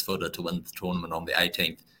a 6-footer to win the tournament on the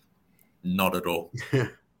 18th? Not at all.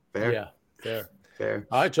 Fair. Yeah, fair.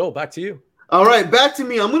 All right, Joel, back to you. All right, back to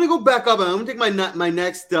me. I'm going to go back up, and I'm going to take my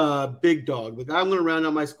next big dog, the guy I'm going to round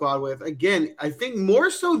out my squad with. Again, I think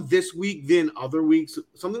more so this week than other weeks,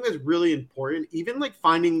 something that's really important, even like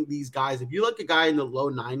finding these guys. If you like a guy in the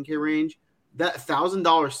low 9K range, that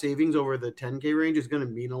 $1,000 savings over the 10K range is going to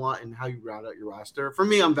mean a lot in how you round out your roster. For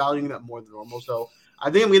me, I'm valuing that more than normal. So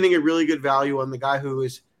I think I'm getting a really good value on the guy who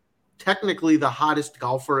is technically the hottest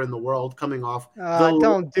golfer in the world coming off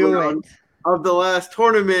don't do it of the last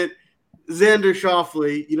tournament. Xander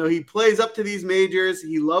Schauffele, he plays up to these majors.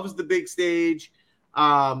 He loves the big stage.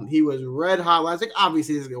 He was red hot last week.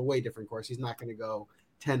 Obviously, this is a way different course. He's not going to go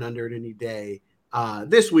 10 under in any day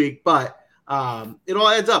this week, but it all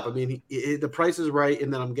adds up. I mean, the price is right,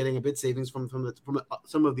 and then I'm getting a bit savings from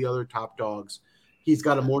some of the other top dogs. He's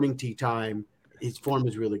got a morning tee time. His form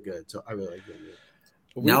is really good, so I really like it.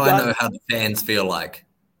 Now I know how the fans feel like.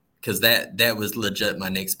 Because that was legit my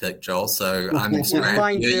next pick, Joel. So I'm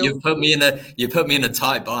scrambling. You put me in a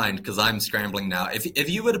tight bind because I'm scrambling now. If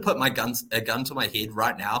you were to put a gun to my head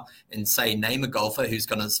right now and say name a golfer who's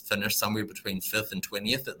going to finish somewhere between 5th and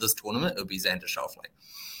 20th at this tournament, it would be Xander Schauffele.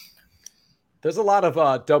 There's a lot of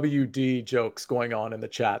WD jokes going on in the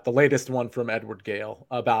chat. The latest one from Edward Gale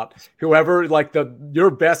about whoever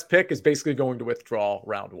your best pick is basically going to withdraw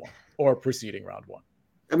round 1 or preceding round 1.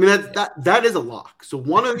 I mean, that is a lock. So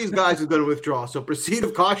one of these guys is going to withdraw. So proceed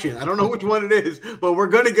with caution. I don't know which one it is, but we're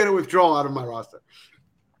going to get a withdrawal out of my roster.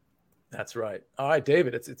 That's right. All right,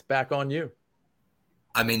 David, it's back on you.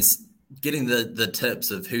 I mean, getting the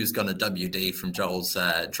tips of who's going to WD from Joel's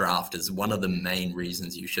draft is one of the main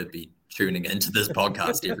reasons you should be tuning into this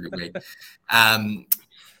podcast every week.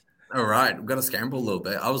 All right, we've got to scramble a little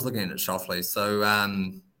bit. I was looking at Schauffele. So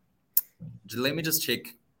let me just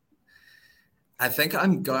check. I think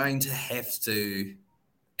I'm going to have to,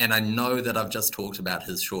 and I know that I've just talked about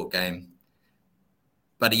his short game,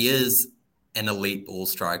 but he is an elite ball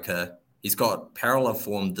striker. He's got parallel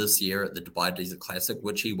form this year at the Dubai Desert Classic,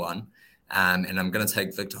 which he won. And I'm going to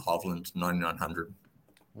take Victor Hovland 9,900.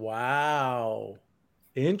 Wow.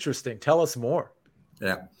 Interesting. Tell us more.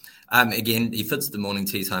 Yeah. Again, he fits the morning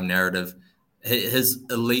tea time narrative. His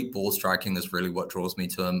elite ball striking is really what draws me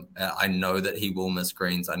to him. I know that he will miss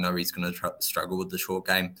greens. I know he's going to struggle with the short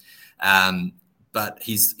game. But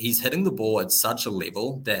he's hitting the ball at such a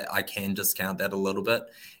level that I can discount that a little bit.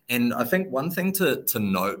 And I think one thing to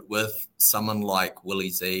note with someone like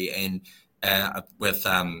Willie Z and with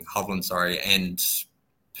Hovland, and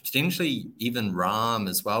potentially even Rahm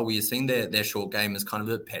as well, where you're seeing their short game is kind of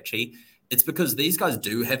a bit patchy. It's because these guys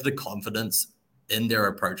do have the confidence in their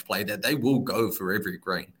approach play that they will go for every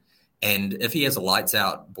green. And if he has a lights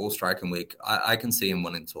out ball striking week, I can see him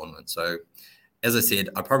winning tournament. So as I said,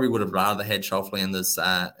 I probably would have rather had Schauffele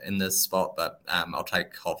in this spot, but I'll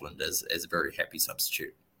take Hovland as a very happy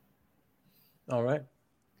substitute. All right.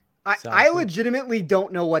 I legitimately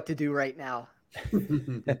don't know what to do right now.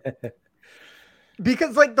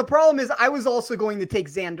 Because like the problem is I was also going to take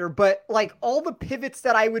Xander, but like all the pivots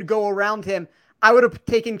that I would go around him, I would have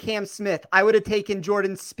taken Cam Smith. I would have taken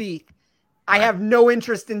Jordan Spieth. I have no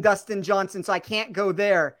interest in Dustin Johnson, so I can't go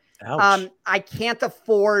there. I can't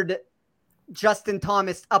afford Justin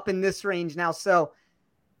Thomas up in this range now. So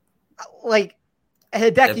like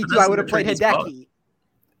Hideki too, I would have played Hideki.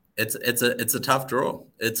 It's a tough draw.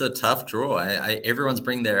 It's a tough draw. Everyone's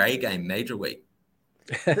bringing their A game major week.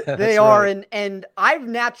 They are. Right. And I've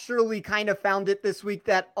naturally kind of found it this week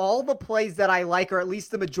that all the plays that I like, or at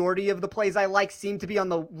least the majority of the plays I like, seem to be on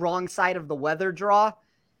the wrong side of the weather draw.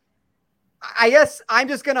 I guess I'm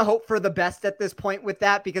just going to hope for the best at this point with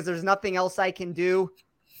that because there's nothing else I can do.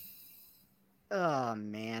 Oh,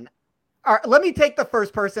 man. All right, let me take the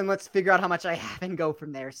first person. Let's figure out how much I have and go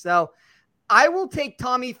from there. So I will take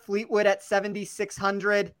Tommy Fleetwood at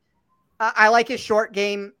 7,600. I like his short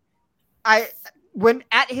game. When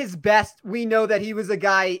at his best, we know that he was a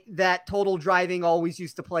guy that Total Driving always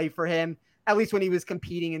used to play for him, at least when he was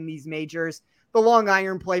competing in these majors. The long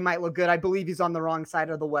iron play might look good. I believe he's on the wrong side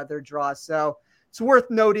of the weather draw. So it's worth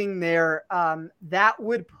noting there. That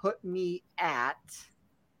would put me at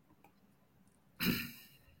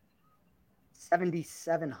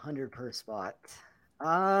 7,700 per spot.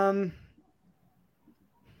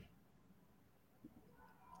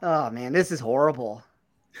 Oh man, this is horrible.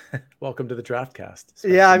 Welcome to the Draftcast. Spencer.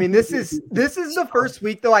 Yeah, I mean, this is the first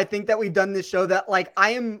week though I think that we've done this show that like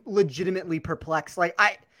I am legitimately perplexed. Like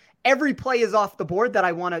every play is off the board that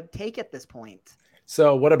I want to take at this point.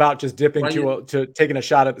 So what about just dipping to taking a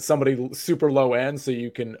shot at somebody super low end so you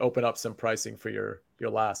can open up some pricing for your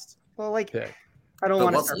last pick? I don't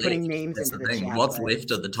want to start putting names into the chat. What's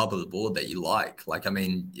left at the top of the board that you like? Like, I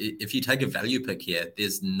mean, if you take a value pick here,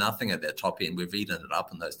 there's nothing at that top end. We've eaten it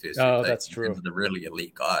up in those first two picks. That's true. The really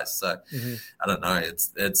elite guys. So I don't know.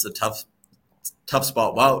 It's a tough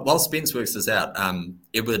spot. While Spence works this out,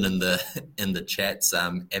 Edwin in the chats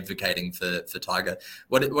advocating for Tiger.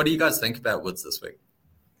 What do you guys think about Woods this week?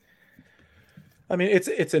 I mean,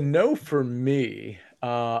 it's a no for me.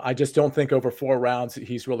 I just don't think over 4 rounds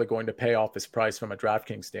he's really going to pay off his price from a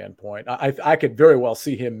DraftKings standpoint. I could very well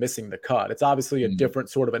see him missing the cut. It's obviously a different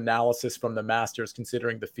sort of analysis from the Masters,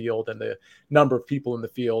 considering the field and the number of people in the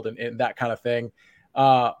field and that kind of thing.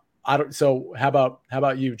 So how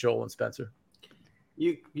about you, Joel and Spencer?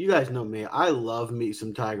 You guys know me. I love me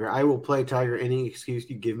some Tiger. I will play Tiger any excuse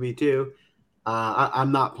you give me to.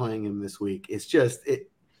 I'm not playing him this week. It's just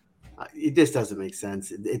it just doesn't make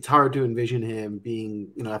sense. It's hard to envision him being,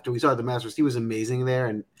 after we saw the Masters, he was amazing there,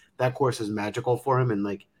 and that course is magical for him, and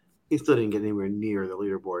like he still didn't get anywhere near the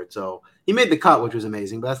leaderboard. So he made the cut, which was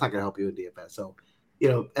amazing, but that's not going to help you in DFS. So,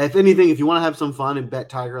 if anything, if you want to have some fun and bet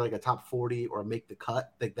Tiger like a top 40 or make the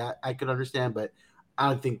cut like that, I could understand, but I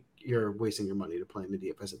don't think you're wasting your money to play in the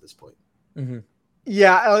DFS at this point. Mm-hmm.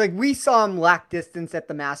 Yeah, like we saw him lack distance at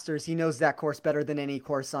the Masters. He knows that course better than any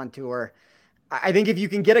course on tour. I think if you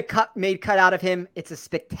can get a cut out of him, it's a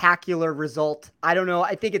spectacular result. I don't know.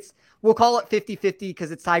 I think we'll call it 50-50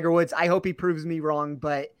 because it's Tiger Woods. I hope he proves me wrong,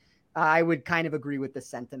 but I would kind of agree with the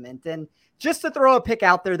sentiment. And just to throw a pick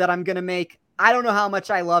out there that I'm going to make, I don't know how much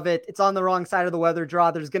I love it. It's on the wrong side of the weather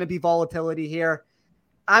draw. There's going to be volatility here.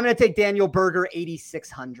 I'm going to take Daniel Berger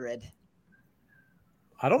 8,600.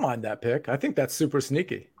 I don't mind that pick. I think that's super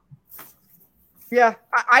sneaky. Yeah,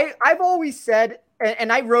 I've always said,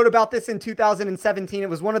 and I wrote about this in 2017. It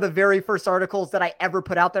was one of the very first articles that I ever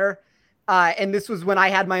put out there. And this was when I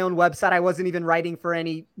had my own website. I wasn't even writing for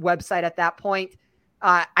any website at that point.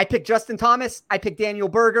 I picked Justin Thomas. I picked Daniel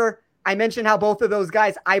Berger. I mentioned how both of those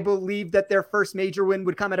guys, I believe that their first major win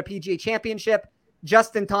would come at a PGA Championship.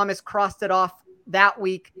 Justin Thomas crossed it off that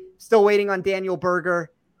week. Still waiting on Daniel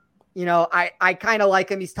Berger. You know, I kind of like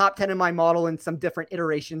him. He's top 10 in my model in some different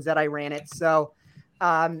iterations that I ran it. So,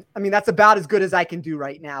 I mean, that's about as good as I can do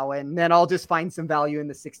right now. And then I'll just find some value in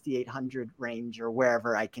the 6,800 range or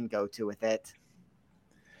wherever I can go to with it.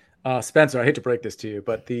 Spencer, I hate to break this to you,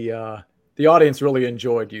 but the audience really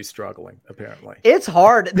enjoyed you struggling, apparently. It's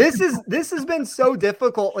hard. This has been so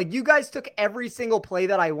difficult. Like, you guys took every single play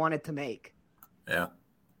that I wanted to make. Yeah.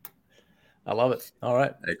 I love it. All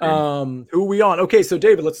right. Who are we on? Okay, so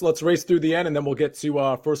David, let's race through the end, and then we'll get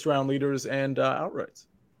to first round leaders and outrights.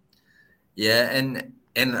 Yeah, and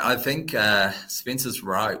I think Spencer's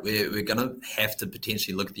right. We're going to have to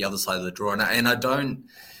potentially look at the other side of the draw, and I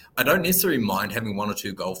don't necessarily mind having one or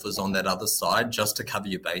two golfers on that other side just to cover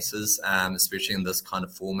your bases, especially in this kind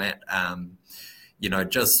of format.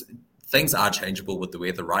 Just things are changeable with the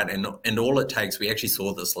weather, right? And all it takes, we actually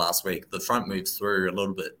saw this last week, the front moves through a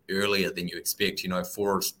little bit earlier than you expect,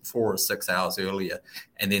 4 or 6 hours earlier.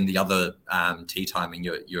 And then the other tee timing,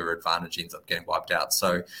 your advantage ends up getting wiped out.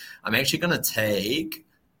 So I'm actually going to take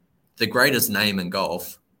the greatest name in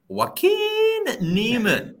golf, Joaquin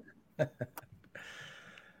Niemann.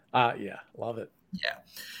 Yeah, love it. Yeah.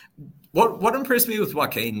 What impressed me with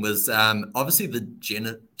Joaquin was obviously the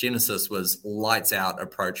genesis was lights out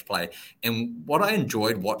approach play. And what I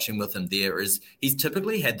enjoyed watching with him there is he's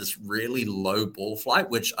typically had this really low ball flight,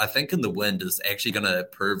 which I think in the wind is actually going to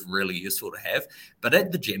prove really useful to have. But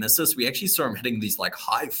at the Genesis, we actually saw him hitting these like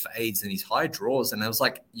high fades and these high draws. And I was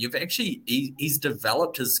like, he's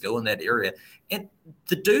developed his skill in that area. And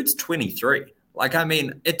the dude's 23. Like, I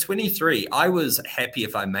mean, at 23, I was happy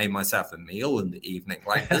if I made myself a meal in the evening.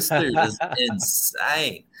 Like, this dude is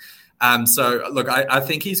insane. So, look, I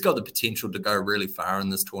think he's got the potential to go really far in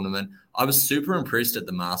this tournament. I was super impressed at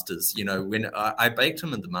the Masters. When I baked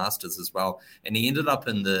him at the Masters as well, and he ended up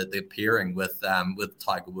in the pairing with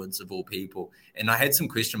Tiger Woods, of all people. And I had some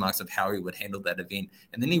question marks of how he would handle that event.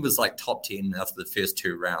 And then he was like top 10 after the first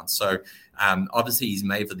 2 rounds. So, obviously, he's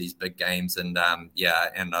made for these big games. And,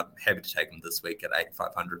 and I'm happy to take him this week at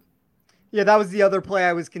 8,500. Yeah, that was the other play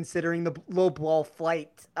I was considering. The low ball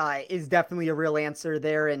flight is definitely a real answer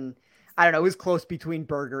there. And I don't know, it was close between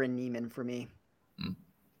Berger and Niemann for me.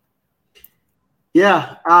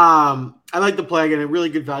 Yeah, I like the play again. A really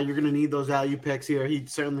good value. You're going to need those value picks here. He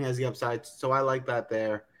certainly has the upside, so I like that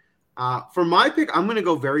there. For my pick, I'm going to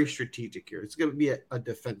go very strategic here. It's going to be a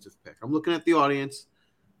defensive pick. I'm looking at the audience.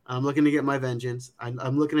 I'm looking to get my vengeance.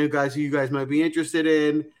 I'm looking at guys who you guys might be interested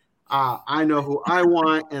in. I know who I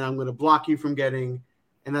want, and I'm going to block you from getting,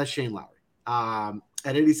 and that's Shane Lowry.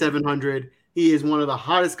 At 8,700, he is one of the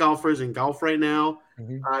hottest golfers in golf right now.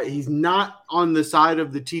 Mm-hmm. He's not on the side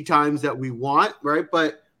of the tee times that we want, right?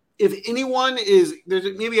 But if anyone is, there's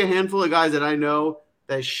maybe a handful of guys that I know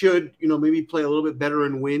that should, maybe play a little bit better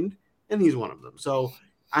in wind, and he's one of them. So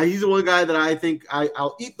he's the one guy that I think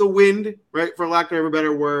I'll eat the wind, right, for lack of a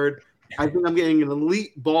better word. I think I'm getting an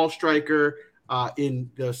elite ball striker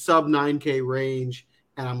in the sub 9K range.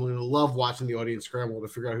 And I'm going to love watching the audience scramble to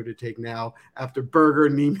figure out who to take now after Berger,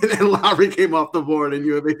 Niemann, and Lowry came off the board and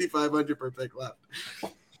you have 8,500 per pick left.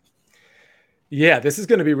 Yeah, this is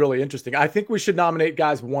going to be really interesting. I think we should nominate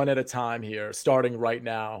guys one at a time here, starting right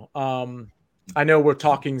now. I know we're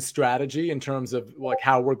talking strategy in terms of like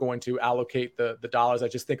how we're going to allocate the dollars. I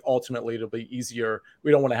just think ultimately it'll be easier.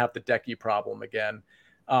 We don't want to have the decky problem again.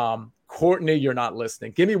 Courtney, you're not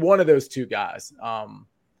listening. Give me one of those two guys.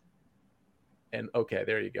 And okay,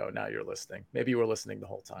 there you go. Now you're listening. Maybe you were listening the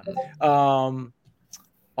whole time.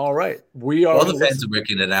 All right. We are. All the fans are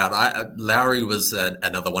working it out. Lowry was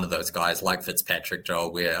another one of those guys like Fitzpatrick,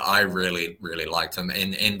 Joel, where I really, really liked him.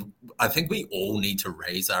 And I think we all need to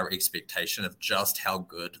raise our expectation of just how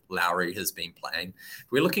good Lowry has been playing.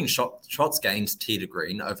 We're looking shots gained tee to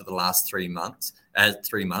green over the last 3 months.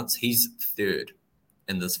 3 months, he's third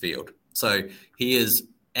in this field. So he is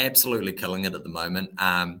absolutely killing it at the moment.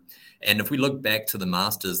 And if we look back to the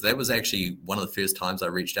Masters, that was actually one of the first times I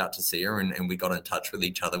reached out to Sia and we got in touch with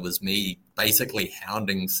each other, was me basically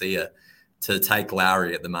hounding Sia to take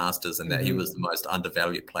Lowry at the Masters, and that he was the most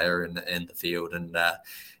undervalued player in the field. And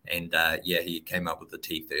he came up with the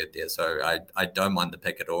T3 there. So I don't mind the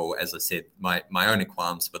pick at all. As I said, my only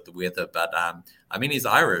qualms with the weather, but I mean, he's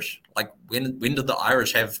Irish. Like, when did the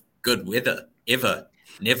Irish have good weather? Ever?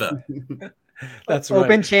 Never. That's right.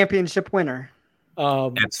 Open Championship winner.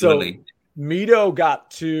 Absolutely. So Mito got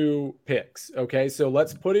 2 picks. Okay, so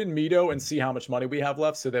let's put in Mito and see how much money we have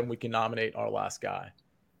left, so then we can nominate our last guy.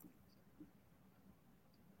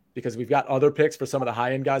 Because we've got other picks for some of the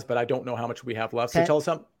high-end guys, but I don't know how much we have left. So tell us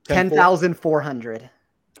something. 10,400.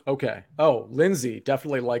 Okay. Oh, Lindsay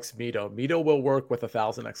definitely likes Mito. Mito will work with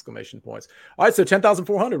 1,000 exclamation points. All right, so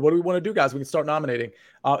 10,400. What do we want to do, guys? We can start nominating.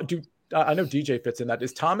 I know DJ fits in that.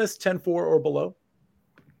 Is Thomas 10-4 or below?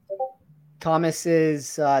 Thomas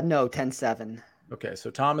is no 10-7. Okay, so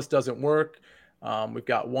Thomas doesn't work. We've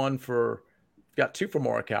got 2 for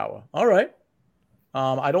Morikawa. All right.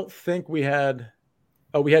 I don't think we had.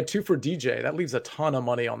 Oh, we had 2 for DJ. That leaves a ton of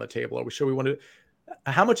money on the table. Are we sure we want to?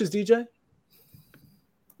 How much is DJ?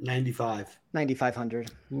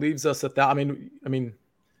 9,500. Leaves us at that. I mean,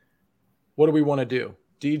 what do we want to do?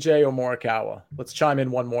 DJ or Morikawa? Let's chime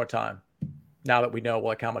in one more time. Now that we know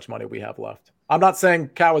like how much money we have left. I'm not saying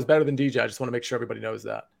Kawa is better than DJ. I just want to make sure everybody knows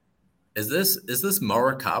that. Is this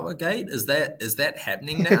Morikawa gate? Is that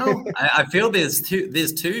happening now? I feel there's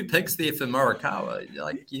two picks there for Morikawa.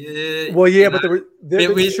 Like, yeah. Well, yeah, but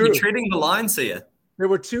we're treading the lines here. There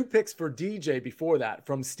were 2 picks for DJ before that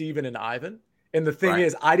from Steven and Ivan. And the thing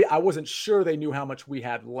is, I wasn't sure they knew how much we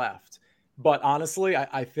had left. But honestly,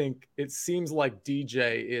 I think it seems like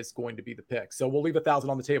DJ is going to be the pick. So we'll leave 1,000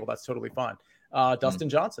 on the table. That's totally fine. Dustin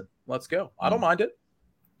Johnson, let's go. I don't mind it.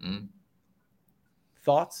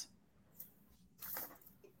 Thoughts?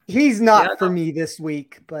 He's not for me this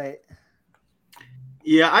week, but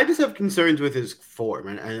yeah, I just have concerns with his form.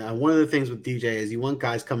 And one of the things with DJ is you want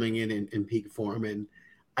guys coming in peak form, and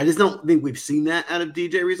I just don't think we've seen that out of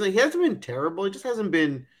DJ recently. He hasn't been terrible. He just hasn't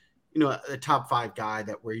been, a top 5 guy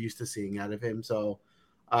that we're used to seeing out of him. So,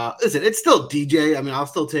 listen, it's still DJ. I mean, I'll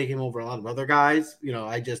still take him over a lot of other guys.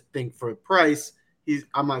 I just think for price,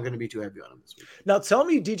 I'm not going to be too heavy on him this week. Now, tell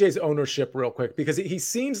me DJ's ownership real quick, because he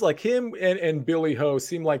seems like him and Billy Ho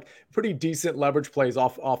seem like pretty decent leverage plays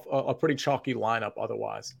off a pretty chalky lineup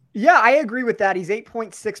otherwise. Yeah, I agree with that. He's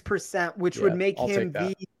 8.6%, which would make him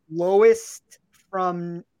the lowest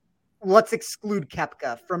from, let's exclude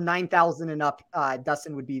Koepka. From 9,000 and up,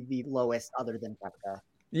 Dustin would be the lowest other than Koepka.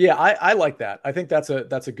 Yeah, I like that. I think that's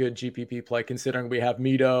a good GPP play, considering we have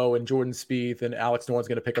Mito and Jordan Spieth, and Alex Noren's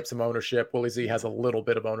going to pick up some ownership. Willie Z has a little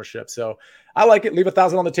bit of ownership. So I like it. Leave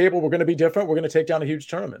 1,000 on the table. We're going to be different. We're going to take down a huge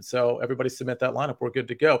tournament. So everybody submit that lineup. We're good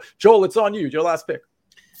to go. Joel, it's on you. Your last pick.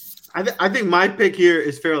 I think my pick here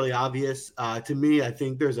is fairly obvious. To me, I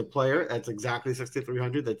think there's a player that's exactly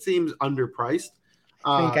 6,300 that seems underpriced.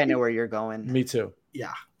 I think I know where you're going. Me too.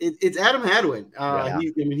 Yeah, it's Adam Hadwin.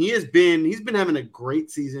 He's been having a great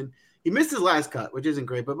season. He missed his last cut, which isn't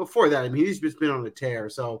great, but before that, he's just been on a tear.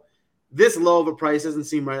 So this low of a price doesn't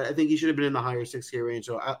seem right. I think he should have been in the higher 6K range.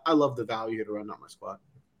 So I love the value here to run on my squad.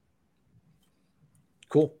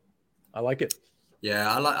 Cool, I like it.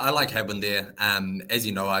 Yeah, I like Hadwin there. As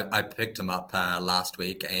you know, I picked him up last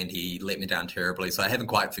week and he let me down terribly. So I haven't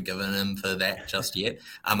quite forgiven him for that just yet.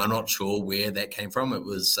 I'm not sure where that came from. It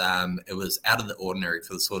was out of the ordinary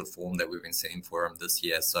for the sort of form that we've been seeing for him this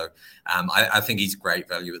year. So I think he's great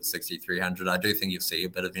value at 6,300. I do think you'll see a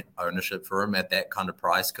bit of ownership for him at that kind of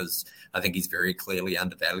price, because I think he's very clearly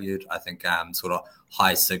undervalued. I think sort of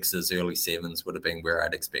high 6s, early 7s would have been where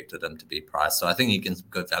I'd expected him to be priced. So I think he can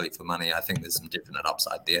good value for money. I think there's some definite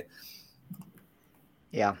upside there.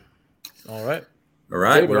 Yeah. All right.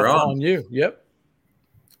 David, we're on you. Yep.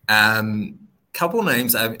 Couple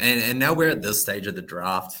names, and now we're at this stage of the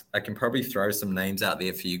draft. I can probably throw some names out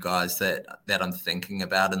there for you guys that I'm thinking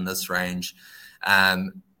about in this range.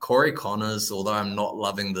 Corey Connors, although I'm not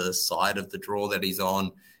loving the side of the draw that he's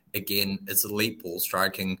on, again, it's elite ball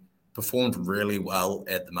striking. Performed really well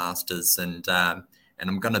at the Masters, and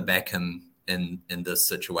I'm going to back him in this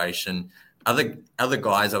situation. Other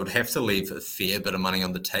guys, I would have to leave a fair bit of money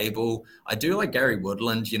on the table. I do like Gary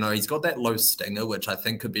Woodland. He's got that low stinger, which I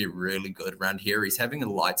think could be really good around here. He's having a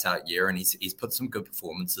lights out year, and he's put some good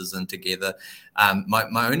performances in together.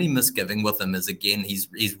 My only misgiving with him is, again,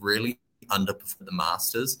 he's really underperformed the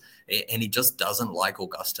Masters, and he just doesn't like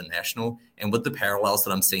Augusta National. And with the parallels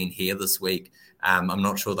that I'm seeing here this week, I'm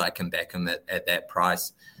not sure that I can back him at that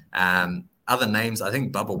price. Other names, I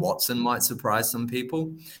think Bubba Watson might surprise some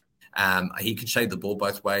people. He can shake the ball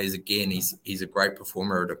both ways. Again, he's a great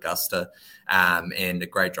performer at Augusta and a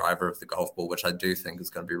great driver of the golf ball, which I do think is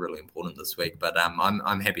going to be really important this week. But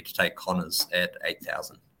I'm happy to take Connors at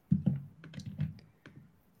 8,000.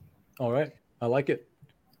 All right. I like it.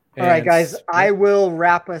 All right, guys, I will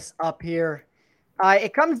wrap us up here.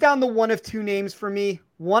 It comes down to one of two names for me.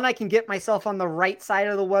 One, I can get myself on the right side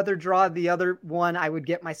of the weather draw. The other one, I would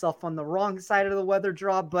get myself on the wrong side of the weather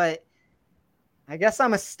draw. But I guess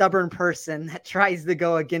I'm a stubborn person that tries to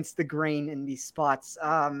go against the grain in these spots.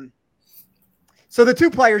 So the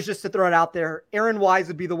two players, just to throw it out there, Aaron Wise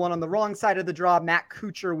would be the one on the wrong side of the draw. Matt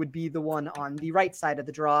Kuchar would be the one on the right side of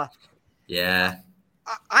the draw. Yeah.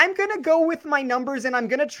 I'm going to go with my numbers, and I'm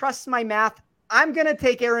going to trust my math. I'm going to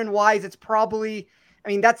take Aaron Wise. It's probably,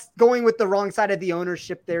 that's going with the wrong side of the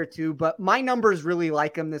ownership there too, but my numbers really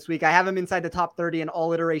like him this week. I have him inside the top 30 in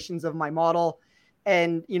all iterations of my model.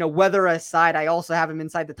 And, weather aside, I also have him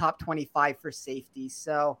inside the top 25 for safety.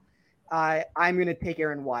 So I'm going to take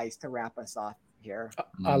Aaron Wise to wrap us off here.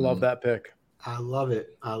 I love that pick. I love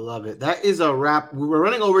it. That is a wrap. We're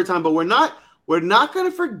running overtime, but we're not going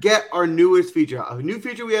to forget our newest feature. A new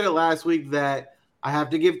feature we had it last week that I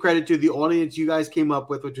have to give credit to the audience you guys came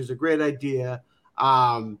up with, which is a great idea,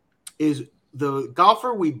 is the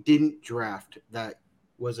golfer we didn't draft that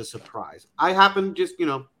was a surprise. I happened just,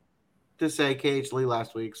 to say KH Lee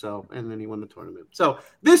last week, and then he won the tournament. So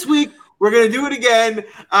this week, we're going to do it again.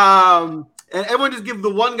 And everyone just give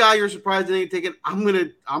the one guy you're surprised they didn't take it. I'm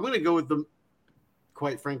gonna go with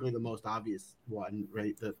quite frankly, the most obvious one,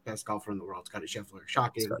 right? The best golfer in the world, Scottie Scheffler.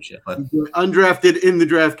 Shocking. Undrafted in the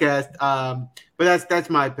draft cast. But that's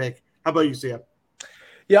my pick. How about you, Sia?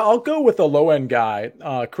 Yeah, I'll go with the low-end guy,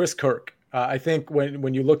 Chris Kirk. I think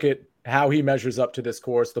when you look at how he measures up to this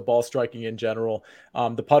course, the ball striking in general,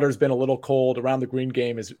 the putter's been a little cold. Around the green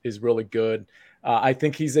game is really good. I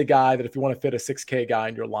think he's a guy that if you want to fit a 6K guy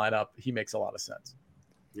in your lineup, he makes a lot of sense.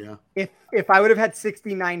 Yeah. If I would have had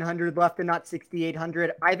 6,900 left and not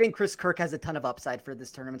 6,800, I think Chris Kirk has a ton of upside for this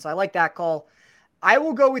tournament. So I like that call. I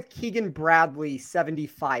will go with Keegan Bradley,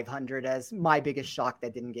 7,500 as my biggest shock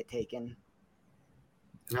that didn't get taken.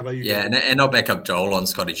 How about you? Yeah, and I'll back up Joel on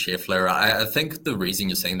Scottie Scheffler. I think the reason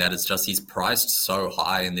you're saying that is just he's priced so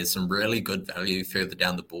high, and there's some really good value further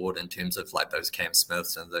down the board in terms of like those Cam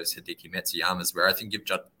Smiths and those Hideki Matsuyamas, where I think you've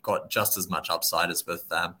got just as much upside as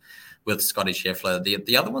with Scottie Scheffler.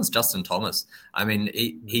 The other one's Justin Thomas.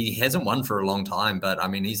 He hasn't won for a long time, but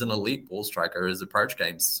he's an elite ball striker. His approach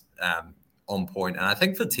game's on point. And I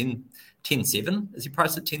think for 10-7, is he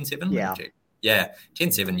priced at 10-7? Yeah. Yeah,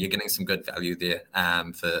 10-7, you're getting some good value there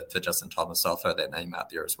for Justin Thomas. So I'll throw that name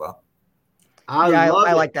out there as well. I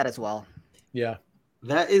like that as well. Yeah.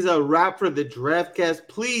 That is a wrap for the DraftCast.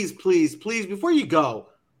 Please, please, please, before you go,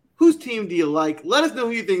 whose team do you like? Let us know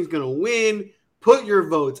who you think is going to win. Put your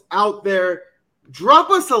votes out there.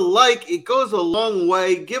 Drop us a like. It goes a long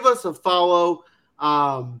way. Give us a follow.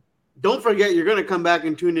 Don't forget, you're going to come back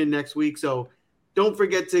and tune in next week. So don't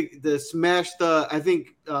forget to smash I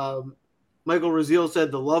think Michael Raziel said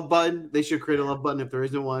the love button. They should create a love button if there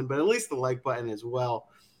isn't one, but at least the like button as well.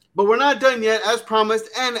 But we're not done yet, as promised.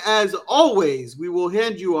 And as always, we will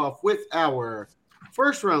hand you off with our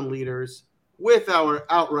first round leaders, with our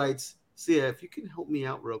outrights. Sia, if you can help me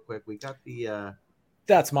out real quick. We got the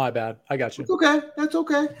That's my bad. I got you. That's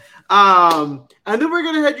okay. And then we're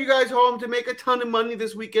gonna head you guys home to make a ton of money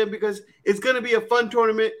this weekend because it's gonna be a fun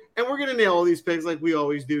tournament and we're gonna nail all these picks like we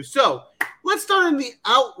always do. So let's start in the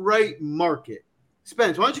outright market.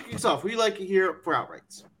 Spence, why don't you kick us off? Who do you like to hear for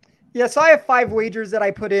outrights? Yeah, so I have 5 wagers that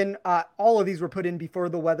I put in. All of these were put in before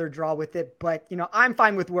the weather draw with it, but I'm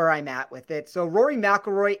fine with where I'm at with it. So Rory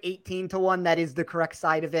McIlroy, 18-1, that is the correct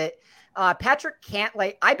side of it. Patrick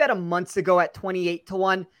Cantlay, I bet him months ago at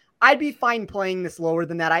 28-1. I'd be fine playing this lower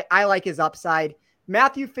than that. I like his upside.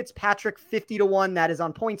 Matthew Fitzpatrick, 50-1, that is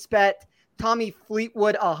on PointsBet. Tommy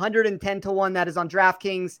Fleetwood, 110-1, that is on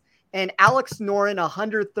DraftKings. And Alex Noren,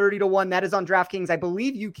 130-1, that is on DraftKings. I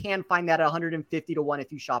believe you can find that at 150-1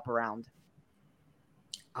 if you shop around.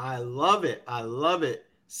 I love it.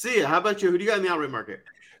 Sia, how about you? Who do you got in the outright market?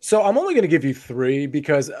 So I'm only going to give you 3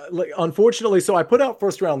 because unfortunately, so I put out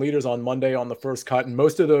first round leaders on Monday on the first cut, and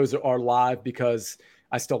most of those are live because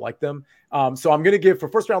I still like them. So I'm going to give for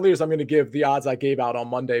first round leaders, I'm going to give the odds I gave out on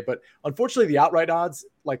Monday, but unfortunately the outright odds,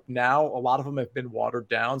 like now, a lot of them have been watered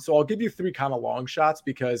down. So I'll give you 3 kind of long shots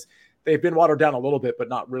because they've been watered down a little bit, but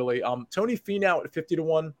not really. Tony Finau at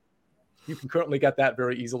 50-1. You can currently get that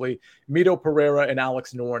very easily. Mito Pereira and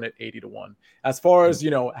Alex Noren at 80-1. As far as,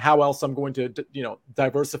 how else I'm going to,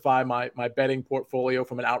 diversify my betting portfolio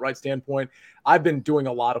from an outright standpoint, I've been doing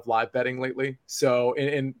a lot of live betting lately. So,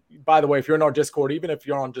 and by the way, if you're in our Discord, even if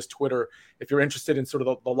you're on just Twitter, if you're interested in sort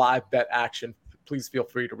of the live bet action, please feel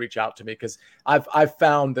free to reach out to me, because I've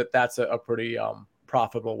found that that's a pretty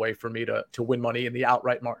profitable way for me to win money in the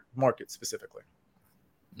outright market specifically.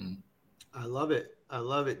 I love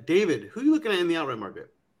it. David, who are you looking at in the outright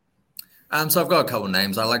market? So I've got a couple of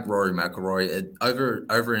names. I like Rory McIlroy.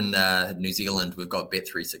 Over in New Zealand, we've got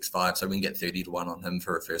Bet365, so we can get 30-1 on him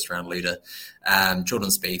for a first-round leader. Jordan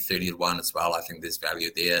Spieth, 30-1 as well. I think there's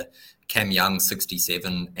value there. Cam Young,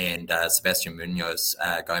 67, and Sebastian Munoz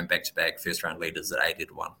going back-to-back first-round leaders at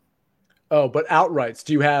 80-1. Oh, but outrights.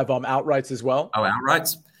 Do you have outrights as well? Oh,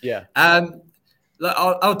 outrights? Yeah.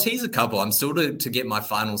 I'll tease a couple. I'm still to get my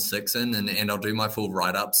final 6 in, and I'll do my full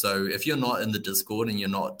write-up. So if you're not in the Discord and you're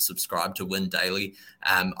not subscribed to Win Daily,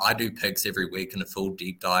 I do picks every week and a full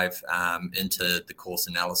deep dive into the course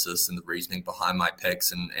analysis and the reasoning behind my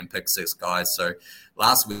picks and pick 6 guys. So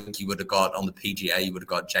last week you would have got on the PGA, you would have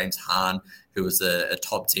got James Hahn, who was a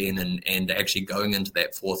top 10 and actually going into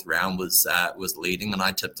that 4th round was leading, and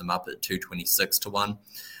I tipped him up at 226-1.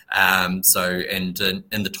 So in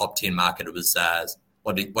the top 10 market, it was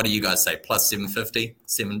what do you guys say? Plus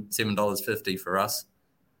 $7.50 for us.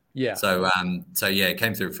 Yeah. So yeah, it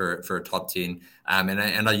came through for a top 10.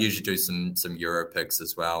 And I usually do some Euro picks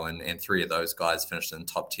as well, and 3 of those guys finished in the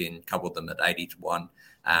top 10, couple of them at 80-1.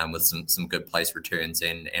 With some good place returns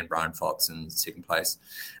and Brian Fox in 2nd place.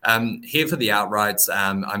 Here for the outrights,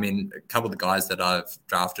 a couple of the guys that I've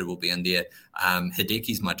drafted will be in there.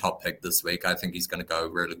 Hideki's my top pick this week. I think he's going to go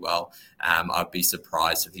really well. I'd be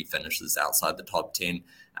surprised if he finishes outside the top 10.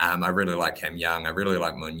 I really like Cam Young. I really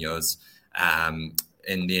like Munoz. And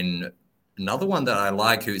then another one that I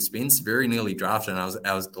like, who's been very nearly drafted, and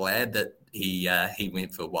I was glad that he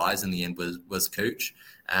went for Wise in the end, was Cooch.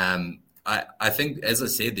 I think, as I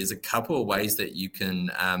said, there's a couple of ways that you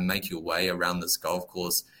can make your way around this golf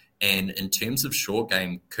course. And in terms of short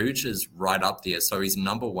game, Cooch is right up there. So he's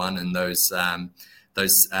number 1 in those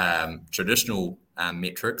traditional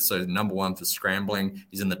metrics. So number 1 for scrambling.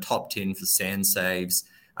 He's in the top 10 for sand saves.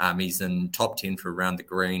 He's in top 10 for around the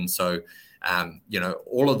green. So,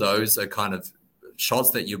 all of those are kind of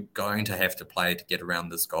shots that you're going to have to play to get around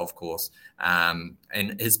this golf course. And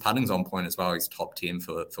his putting's on point as well. He's top 10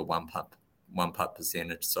 for one putt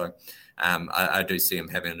percentage. So I do see him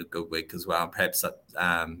having a good week as well. Perhaps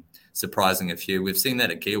surprising a few. We've seen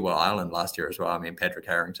that at Kiowa Island last year as well. I mean, Patrick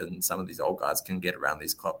Harrington and some of these old guys can get around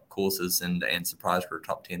these courses and surprise for a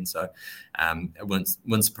top 10. So it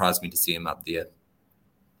wouldn't surprise me to see him up there.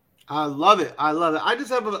 I love it. I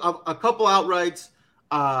just have a couple outrights.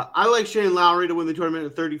 I like Shane Lowry to win the tournament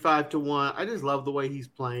at 35-1. I just love the way he's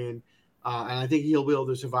playing, and I think he'll be able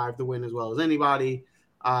to survive the win as well as anybody.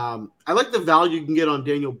 I like the value you can get on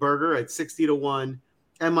Daniel Berger at 60-1.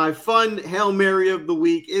 And my fun Hail Mary of the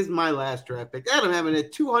week is my last draft pick, Adam Hamilton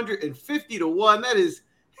at 250-1. That is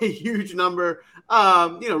a huge number.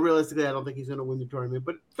 Realistically, I don't think he's going to win the tournament,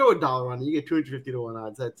 but throw $1 on it. You get 250-1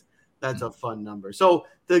 odds. That's a fun number. So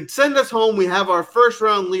to send us home, we have our first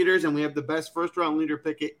round leaders, and we have the best first round leader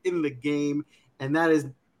pick in the game. And that is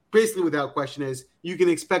basically, without question, is you can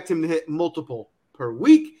expect him to hit multiple per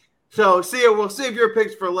week. So we'll save your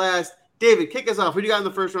picks for last. David, kick us off. Who do you got in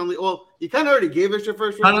the first round lead? Well, you kind of already gave us your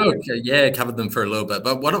first round. I covered them for a little bit.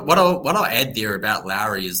 But what I'll add there about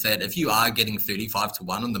Lowry is that if you are getting 35-1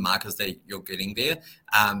 on the markers that you're getting there,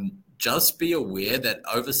 just be aware that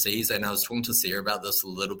overseas, and I was talking to Sarah about this a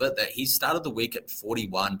little bit, that he started the week at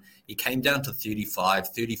 41. He came down to 35,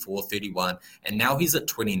 34, 31, and now he's at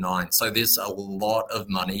 29. So there's a lot of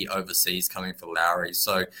money overseas coming for Lowry.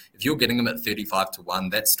 So if you're getting him at 35-1,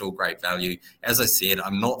 that's still great value. As I said,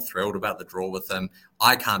 I'm not thrilled about the draw with him.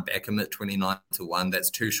 I can't back him at 29-1. That's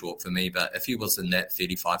too short for me. But if he was in that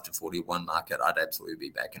 35-41 market, I'd absolutely be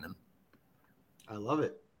backing him. I love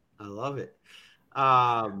it.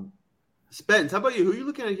 Spence, how about you? Who are you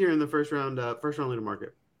looking at here in the first round leader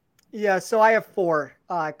market? Yeah, so I have 4.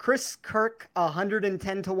 Chris Kirk,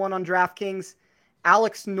 110-1 on DraftKings.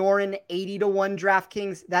 Alex Noren, 80-1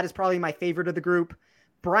 DraftKings. That is probably my favorite of the group.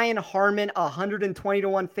 Brian Harman,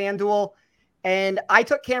 120-1 FanDuel. And I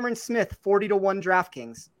took Cameron Smith, 40-1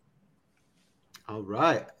 DraftKings. All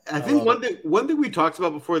right. I think one thing we talked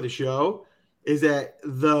about before the show is that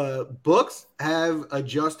the books have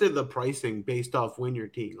adjusted the pricing based off when you're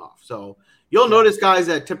teeing off. So you'll notice guys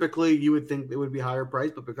that typically you would think it would be higher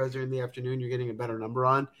priced, but because they're in the afternoon, you're getting a better number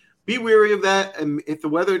on. be wary of that. And if the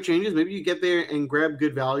weather changes, maybe you get there and grab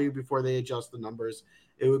good value before they adjust the numbers.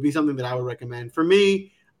 It would be something that I would recommend. For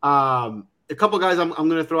me, a couple guys I'm going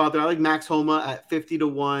to throw out there. I like Max Homa at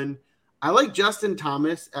 50-1. I like Justin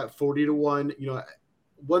Thomas at 40-1. You know,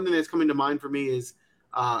 one thing that's coming to mind for me is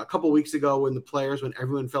a couple weeks ago when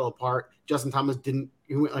everyone fell apart, Justin Thomas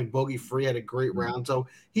he went like bogey free, had a great round. So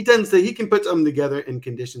he can put something together in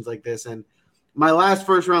conditions like this. And my last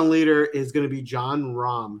first round leader is going to be Jon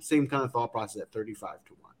Rahm. Same kind of thought process at 35-1.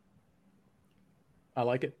 I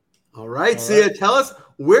like it. All right, Sia, tell us,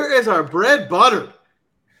 where is our bread buttered?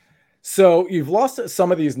 So you've lost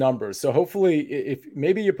some of these numbers. So hopefully, if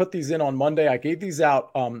maybe you put these in on Monday, I gave these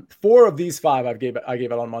out. 4 of these 5 I gave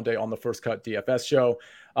out on Monday on the First Cut DFS show.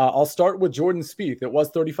 I'll start with Jordan Spieth. It was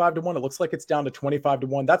 35-1. It looks like it's down to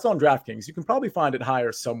 25-1. That's on DraftKings. You can probably find it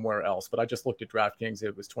higher somewhere else, but I just looked at DraftKings.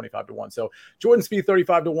 It was 25-1. So Jordan Spieth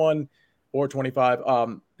 35-1 or 25.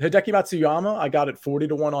 Hideki Matsuyama, I got it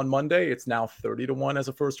 40-1 on Monday. It's now 30-1 as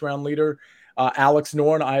a first round leader. Alex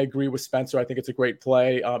Noren, I agree with Spencer. I think it's a great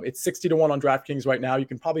play. It's 60-1 on DraftKings right now. You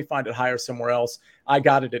can probably find it higher somewhere else. I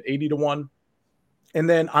got it at 80-1. And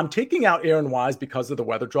then I'm taking out Aaron Wise because of the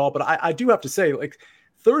weather draw, but I do have to say, like,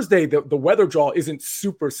 Thursday, the weather draw isn't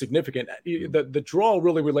super significant. The draw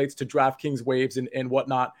really relates to DraftKings waves and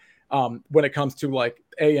whatnot when it comes to like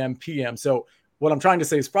AM, PM. So what I'm trying to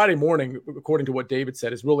say is Friday morning, according to what David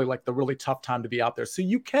said, is really like the really tough time to be out there. So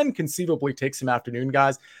you can conceivably take some afternoon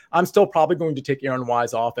guys. I'm still probably going to take Aaron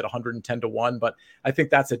Wise off at 110-1, but I think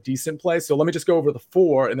that's a decent play. So let me just go over the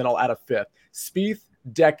 4 and then I'll add a 5th. Spieth,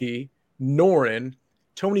 Decky, Noren,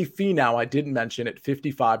 Tony Finau, I didn't mention at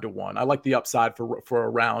 55-1. I like the upside for a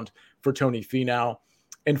round for Tony Finau.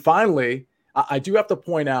 And finally, I do have to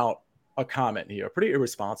point out a comment here, a pretty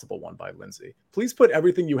irresponsible one by Lindsay. Please put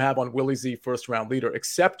everything you have on Willie Z first round leader,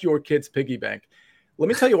 except your kid's piggy bank. Let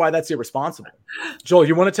me tell you why that's irresponsible. Joel,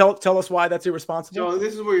 you want to tell us why that's irresponsible? Joel,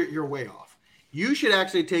 this is where you're way off. You should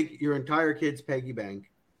actually take your entire kid's piggy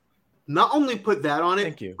bank, not only put that on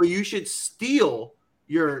it, but you should steal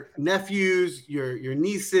your nephews, your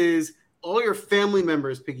nieces, all your family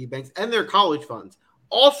members' piggy banks and their college funds.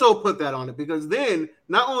 Also put that on it, because then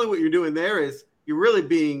not only what you're doing there is you're really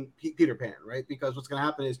being Peter Pan, right? Because what's going to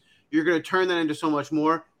happen is you're going to turn that into so much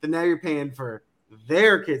more that now you're paying for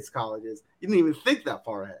their kids' colleges. You didn't even think that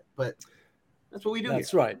far ahead, but that's what we do.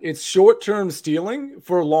 That's right. It's short-term stealing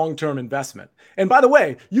for long-term investment. And by the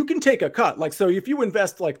way, you can take a cut. Like, so if you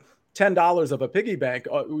invest like $10 of a piggy bank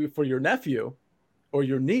for your nephew or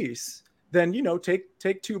your niece, then, you know, take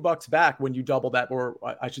 $2 back when you double that, or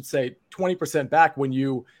I should say 20% back when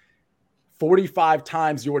you 45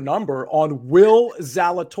 times your number on Will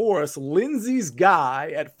Zalatoris, Lindsay's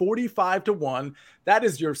guy, at 45-1. That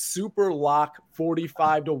is your super lock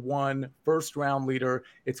 45-1 first round leader.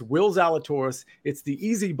 It's Will Zalatoris. It's the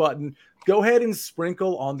easy button. Go ahead and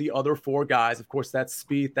sprinkle on the other 4 guys. Of course, that's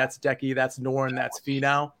Spieth, that's Decky, that's Noren, that's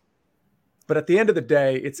Finau. But at the end of the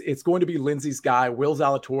day, it's going to be Lindsay's guy, Will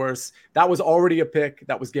Zalatoris. That was already a pick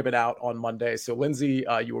that was given out on Monday. So, Lindsay,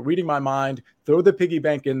 you were reading my mind. Throw the piggy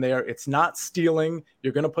bank in there. It's not stealing.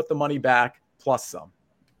 You're going to put the money back plus some.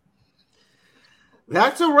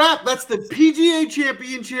 That's a wrap. That's the PGA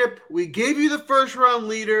Championship. We gave you the first round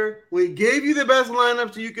leader. We gave you the best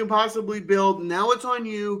lineups you can possibly build. Now it's on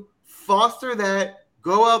you. Foster that.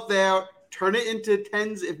 Go out there. Turn it into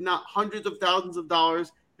tens, if not hundreds of thousands of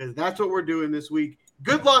dollars. Because that's what we're doing this week.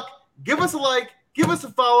 Good luck. Give us a like. Give us a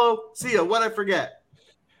follow. See ya. What'd I forget?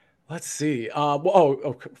 Let's see.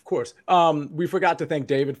 Of course. We forgot to thank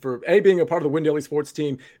David for A, being a part of the Win Daily Sports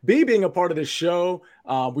team, B, being a part of this show.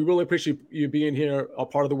 We really appreciate you being here, a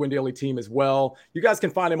part of the Win Daily team as well. You guys can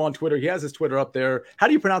find him on Twitter. He has his Twitter up there. How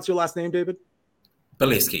do you pronounce your last name, David?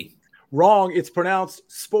 Bileski. Wrong. It's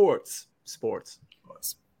pronounced Sports.